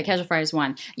Fridays. Okay, Casual Fridays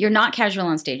 1. You're not casual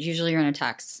on stage. Usually you're in a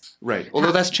tux. Right.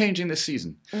 Although that's changing this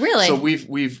season. Really? So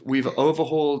we've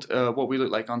overhauled what we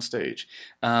look like on stage.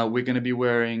 We're going to be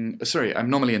wearing.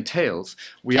 I'm normally in tails.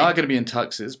 We are going to be in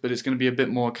tuxes, but it's going to be a bit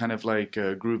more kind of like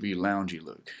a groovy, loungy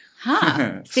look.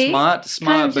 Huh. See? Smart,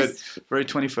 but very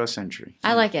 21st century.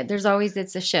 I like it.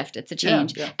 It's a shift. It's a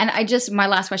change. Yeah. And my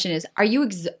last question is, are you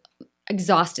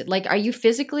exhausted? Like, are you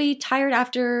physically tired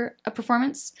after a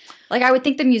performance? Like, I would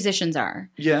think the musicians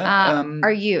are. Yeah.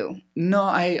 Are you?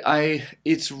 No,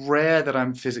 it's rare that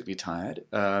I'm physically tired.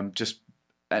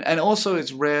 And also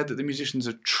it's rare that the musicians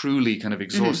are truly kind of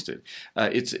exhausted.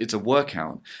 It's a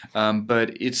workout,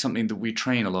 but it's something that we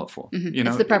train a lot for.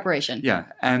 It's the preparation. Yeah.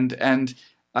 And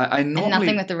I normally... And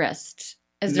nothing with the wrist.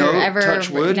 Is there ever... touch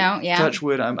wood. No, yeah. Touch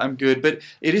wood, I'm good. But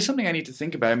it is something I need to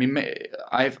think about. I mean,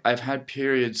 I've had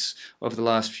periods over the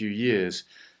last few years,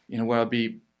 where I'll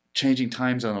be changing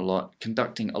time zone a lot,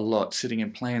 conducting a lot, sitting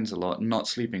in planes a lot, not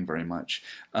sleeping very much.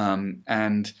 Your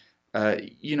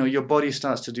body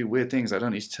starts to do weird things. I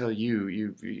don't need to tell you.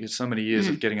 You so many years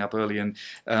of getting up early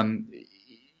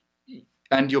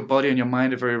and your body and your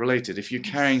mind are very related. If you're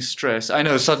carrying stress, I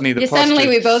know suddenly the posture... Suddenly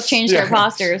we both changed our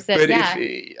postures.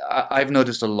 I've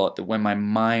noticed a lot that when my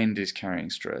mind is carrying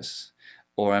stress,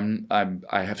 or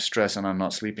I have stress and I'm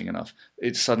not sleeping enough,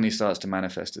 it suddenly starts to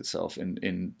manifest itself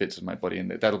in bits of my body,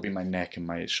 and that'll be my neck and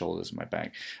my shoulders and my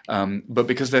back. But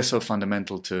because they're so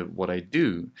fundamental to what I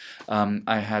do,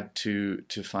 I had to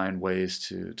find ways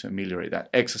to ameliorate that.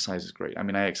 Exercise is great. I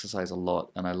mean, I exercise a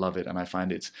lot and I love it, and I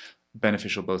find it's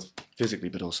beneficial both physically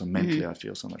but also mentally. I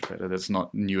feel so much better. That's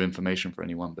not new information for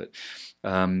anyone, but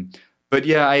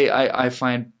yeah, I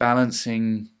find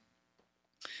balancing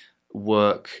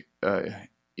work,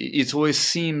 it always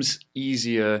seems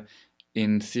easier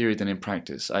in theory than in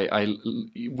practice.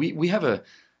 We have a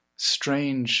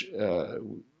strange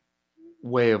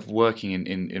way of working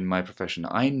in my profession.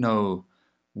 I know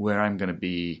where I'm going to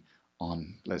be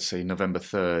on, let's say, November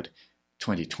 3rd,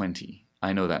 2020.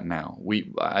 I know that now. We're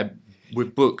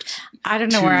booked. I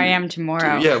don't know where I am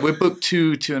tomorrow. We're booked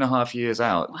 2.5 years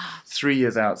out, 3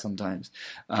 years out sometimes.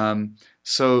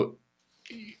 So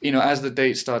as the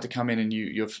dates start to come in and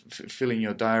you're filling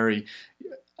your diary,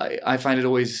 I find it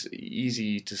always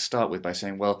easy to start with by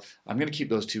saying, well, I'm going to keep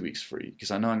those 2 weeks free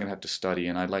because I know I'm going to have to study,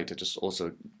 and I'd like to just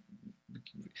also,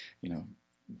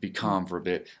 be calm for a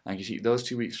bit. I can keep those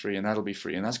 2 weeks free, and that'll be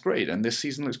free, and that's great. And this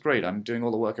season looks great. I'm doing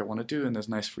all the work I want to do, and there's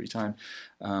nice free time,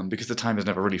 because the time is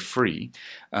never really free,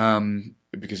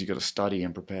 because you've got to study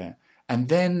and prepare. And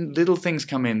then little things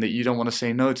come in that you don't want to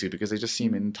say no to because they just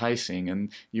seem enticing, and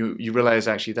you realize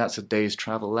actually that's a day's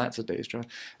travel,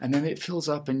 and then it fills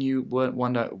up and you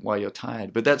wonder why you're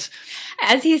tired. But that's...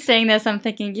 As he's saying this, I'm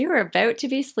thinking, you are about to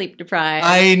be sleep deprived.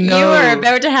 I know. You are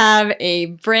about to have a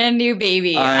brand new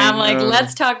baby. I'm like, know.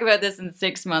 let's talk about this in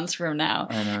 6 months from now.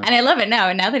 I know. And I love it now.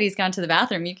 And now that he's gone to the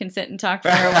bathroom, you can sit and talk for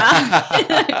a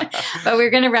while. But we're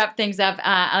going to wrap things up.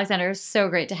 Alexander, it was so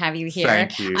great to have you here.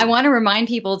 Thank you. I want to remind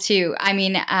people too, I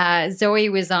mean, Zoe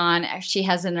was on. She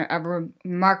has a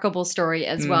remarkable story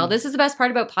as well. This is the best part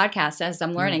about podcasts, as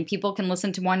I'm learning. People can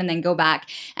listen to one and then go back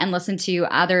and listen to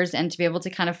others and to be able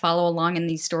to kind of follow along in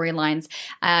these storylines.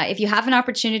 If you have an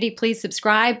opportunity, please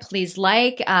subscribe, please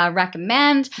like,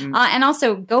 recommend, and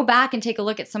also go back and take a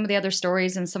look at some of the other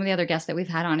stories and some of the other guests that we've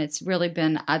had on. It's really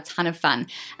been a ton of fun.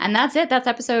 And that's it. That's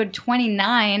episode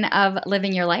 29 of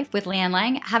Living Your Life with Leanne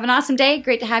Lang. Have an awesome day.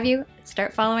 Great to have you.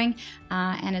 Start following,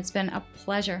 and it's been a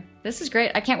pleasure. This is great.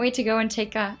 I can't wait to go and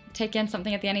take in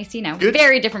something at the NAC now. Good.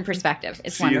 Very different perspective.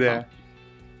 It's See wonderful. you there.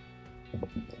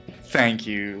 Thank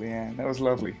you, Leanne. That was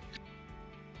lovely.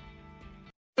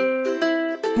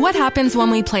 What happens when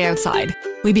we play outside?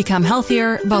 We become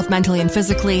healthier, both mentally and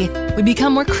physically. We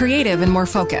become more creative and more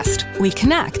focused. We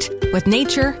connect with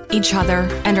nature, each other,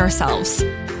 and ourselves.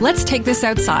 Let's Take This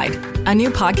Outside, a new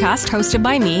podcast hosted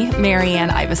by me, Marianne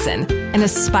Iveson, an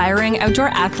aspiring outdoor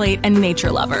athlete and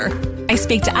nature lover. I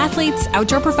speak to athletes,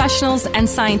 outdoor professionals, and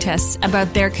scientists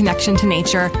about their connection to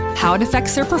nature, how it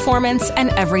affects their performance and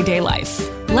everyday life.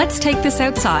 Let's Take This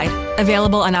Outside,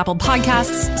 available on Apple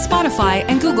Podcasts, Spotify,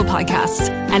 and Google Podcasts,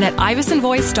 and at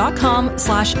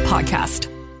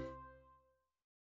ivesonvoice.com/podcast.